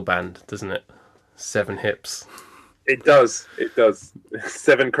metal band, doesn't it? 7 Hips. It does.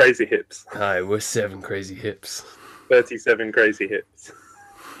 7 crazy hips. Hi, we're 7 crazy hips. 37 crazy hips.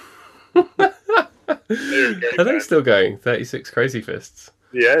 Are they still going? 36 crazy fists.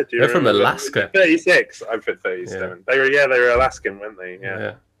 Yeah, they're from Alaska. 36. I put 37. Yeah. They were Alaskan, weren't they?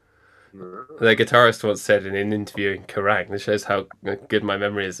 Yeah. Their guitarist once said in an interview in Kerrang, this shows how good my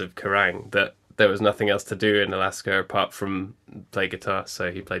memory is of Kerrang, that there was nothing else to do in Alaska apart from play guitar,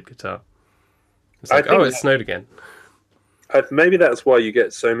 so he played guitar. It's like, it snowed again. Maybe that's why you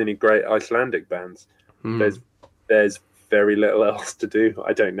get so many great Icelandic bands. There's very little else to do.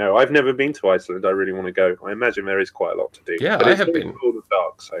 I don't know. I've never been to Iceland. I really want to go. I imagine there is quite a lot to do. Yeah, but I it's have been. Cold and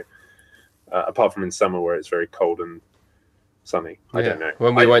dark, so apart from in summer where it's very cold and sunny. I don't know.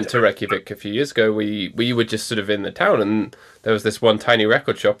 When we went to Reykjavik a few years ago, we were just sort of in the town, and there was this one tiny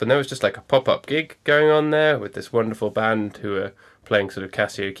record shop, and there was just like a pop-up gig going on there with this wonderful band who were playing sort of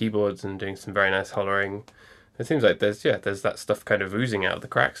Casio keyboards and doing some very nice hollering. It seems like there's that stuff kind of oozing out of the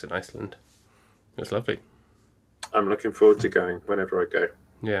cracks in Iceland. It's lovely. I'm looking forward to going whenever I go.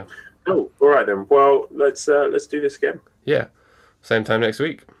 Yeah. Oh, all right then. Well, let's do this again. Yeah. Same time next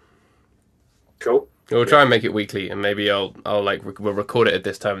week. Cool. We'll try and make it weekly, and maybe we'll record it at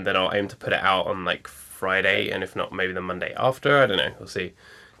this time, and then I'll aim to put it out on like Friday, and if not, maybe the Monday after. I don't know. We'll see,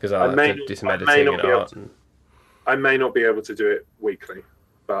 because I'll have to do some editing and art. I may not be able to do it weekly,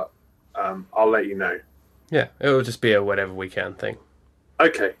 but I'll let you know. Yeah, it will just be a whatever we can thing.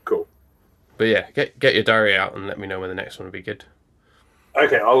 Okay, cool. But yeah, get your diary out and let me know when the next one will be good.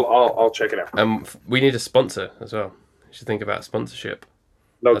 Okay, I'll check it out. We need a sponsor as well. You should think about sponsorship.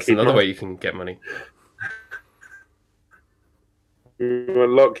 That's another way you can get money.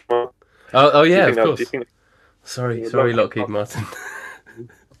 Oh yeah, of course. Sorry, Lockheed Martin.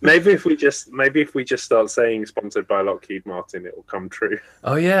 Maybe if we just start saying sponsored by Lockheed Martin, it will come true.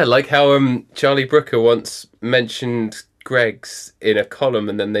 Oh yeah, like how Charlie Brooker once mentioned Greg's in a column,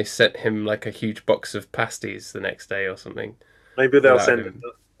 and then they sent him like a huge box of pasties the next day or something. Maybe they'll send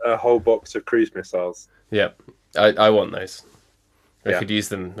a whole box of cruise missiles. Yeah, I want those. I could use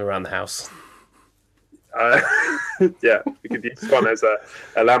them around the house. Yeah, we could use one as a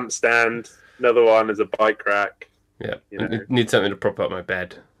lampstand, another one as a bike rack. Yeah, need something to prop up my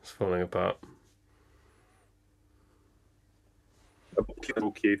bed. It's falling apart. A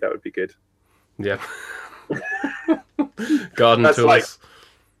ball cue, that would be good. Yeah. Garden That's tools.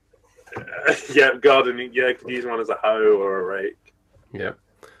 Gardening. Yeah, could use one as a hoe or a rake. Yeah.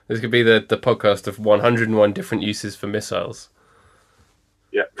 This could be the podcast of 101 different uses for missiles.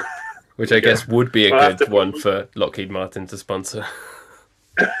 Yeah. Which I guess would be a good one for Lockheed Martin to sponsor.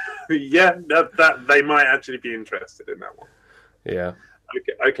 Yeah, that they might actually be interested in that one. Yeah.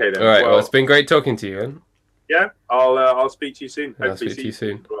 Okay then. All right. Well, it's been great talking to you, Ian. Yeah, I'll speak to you soon. I'll speak to you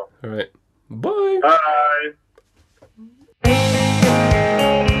soon. Well. All right. Bye. Bye.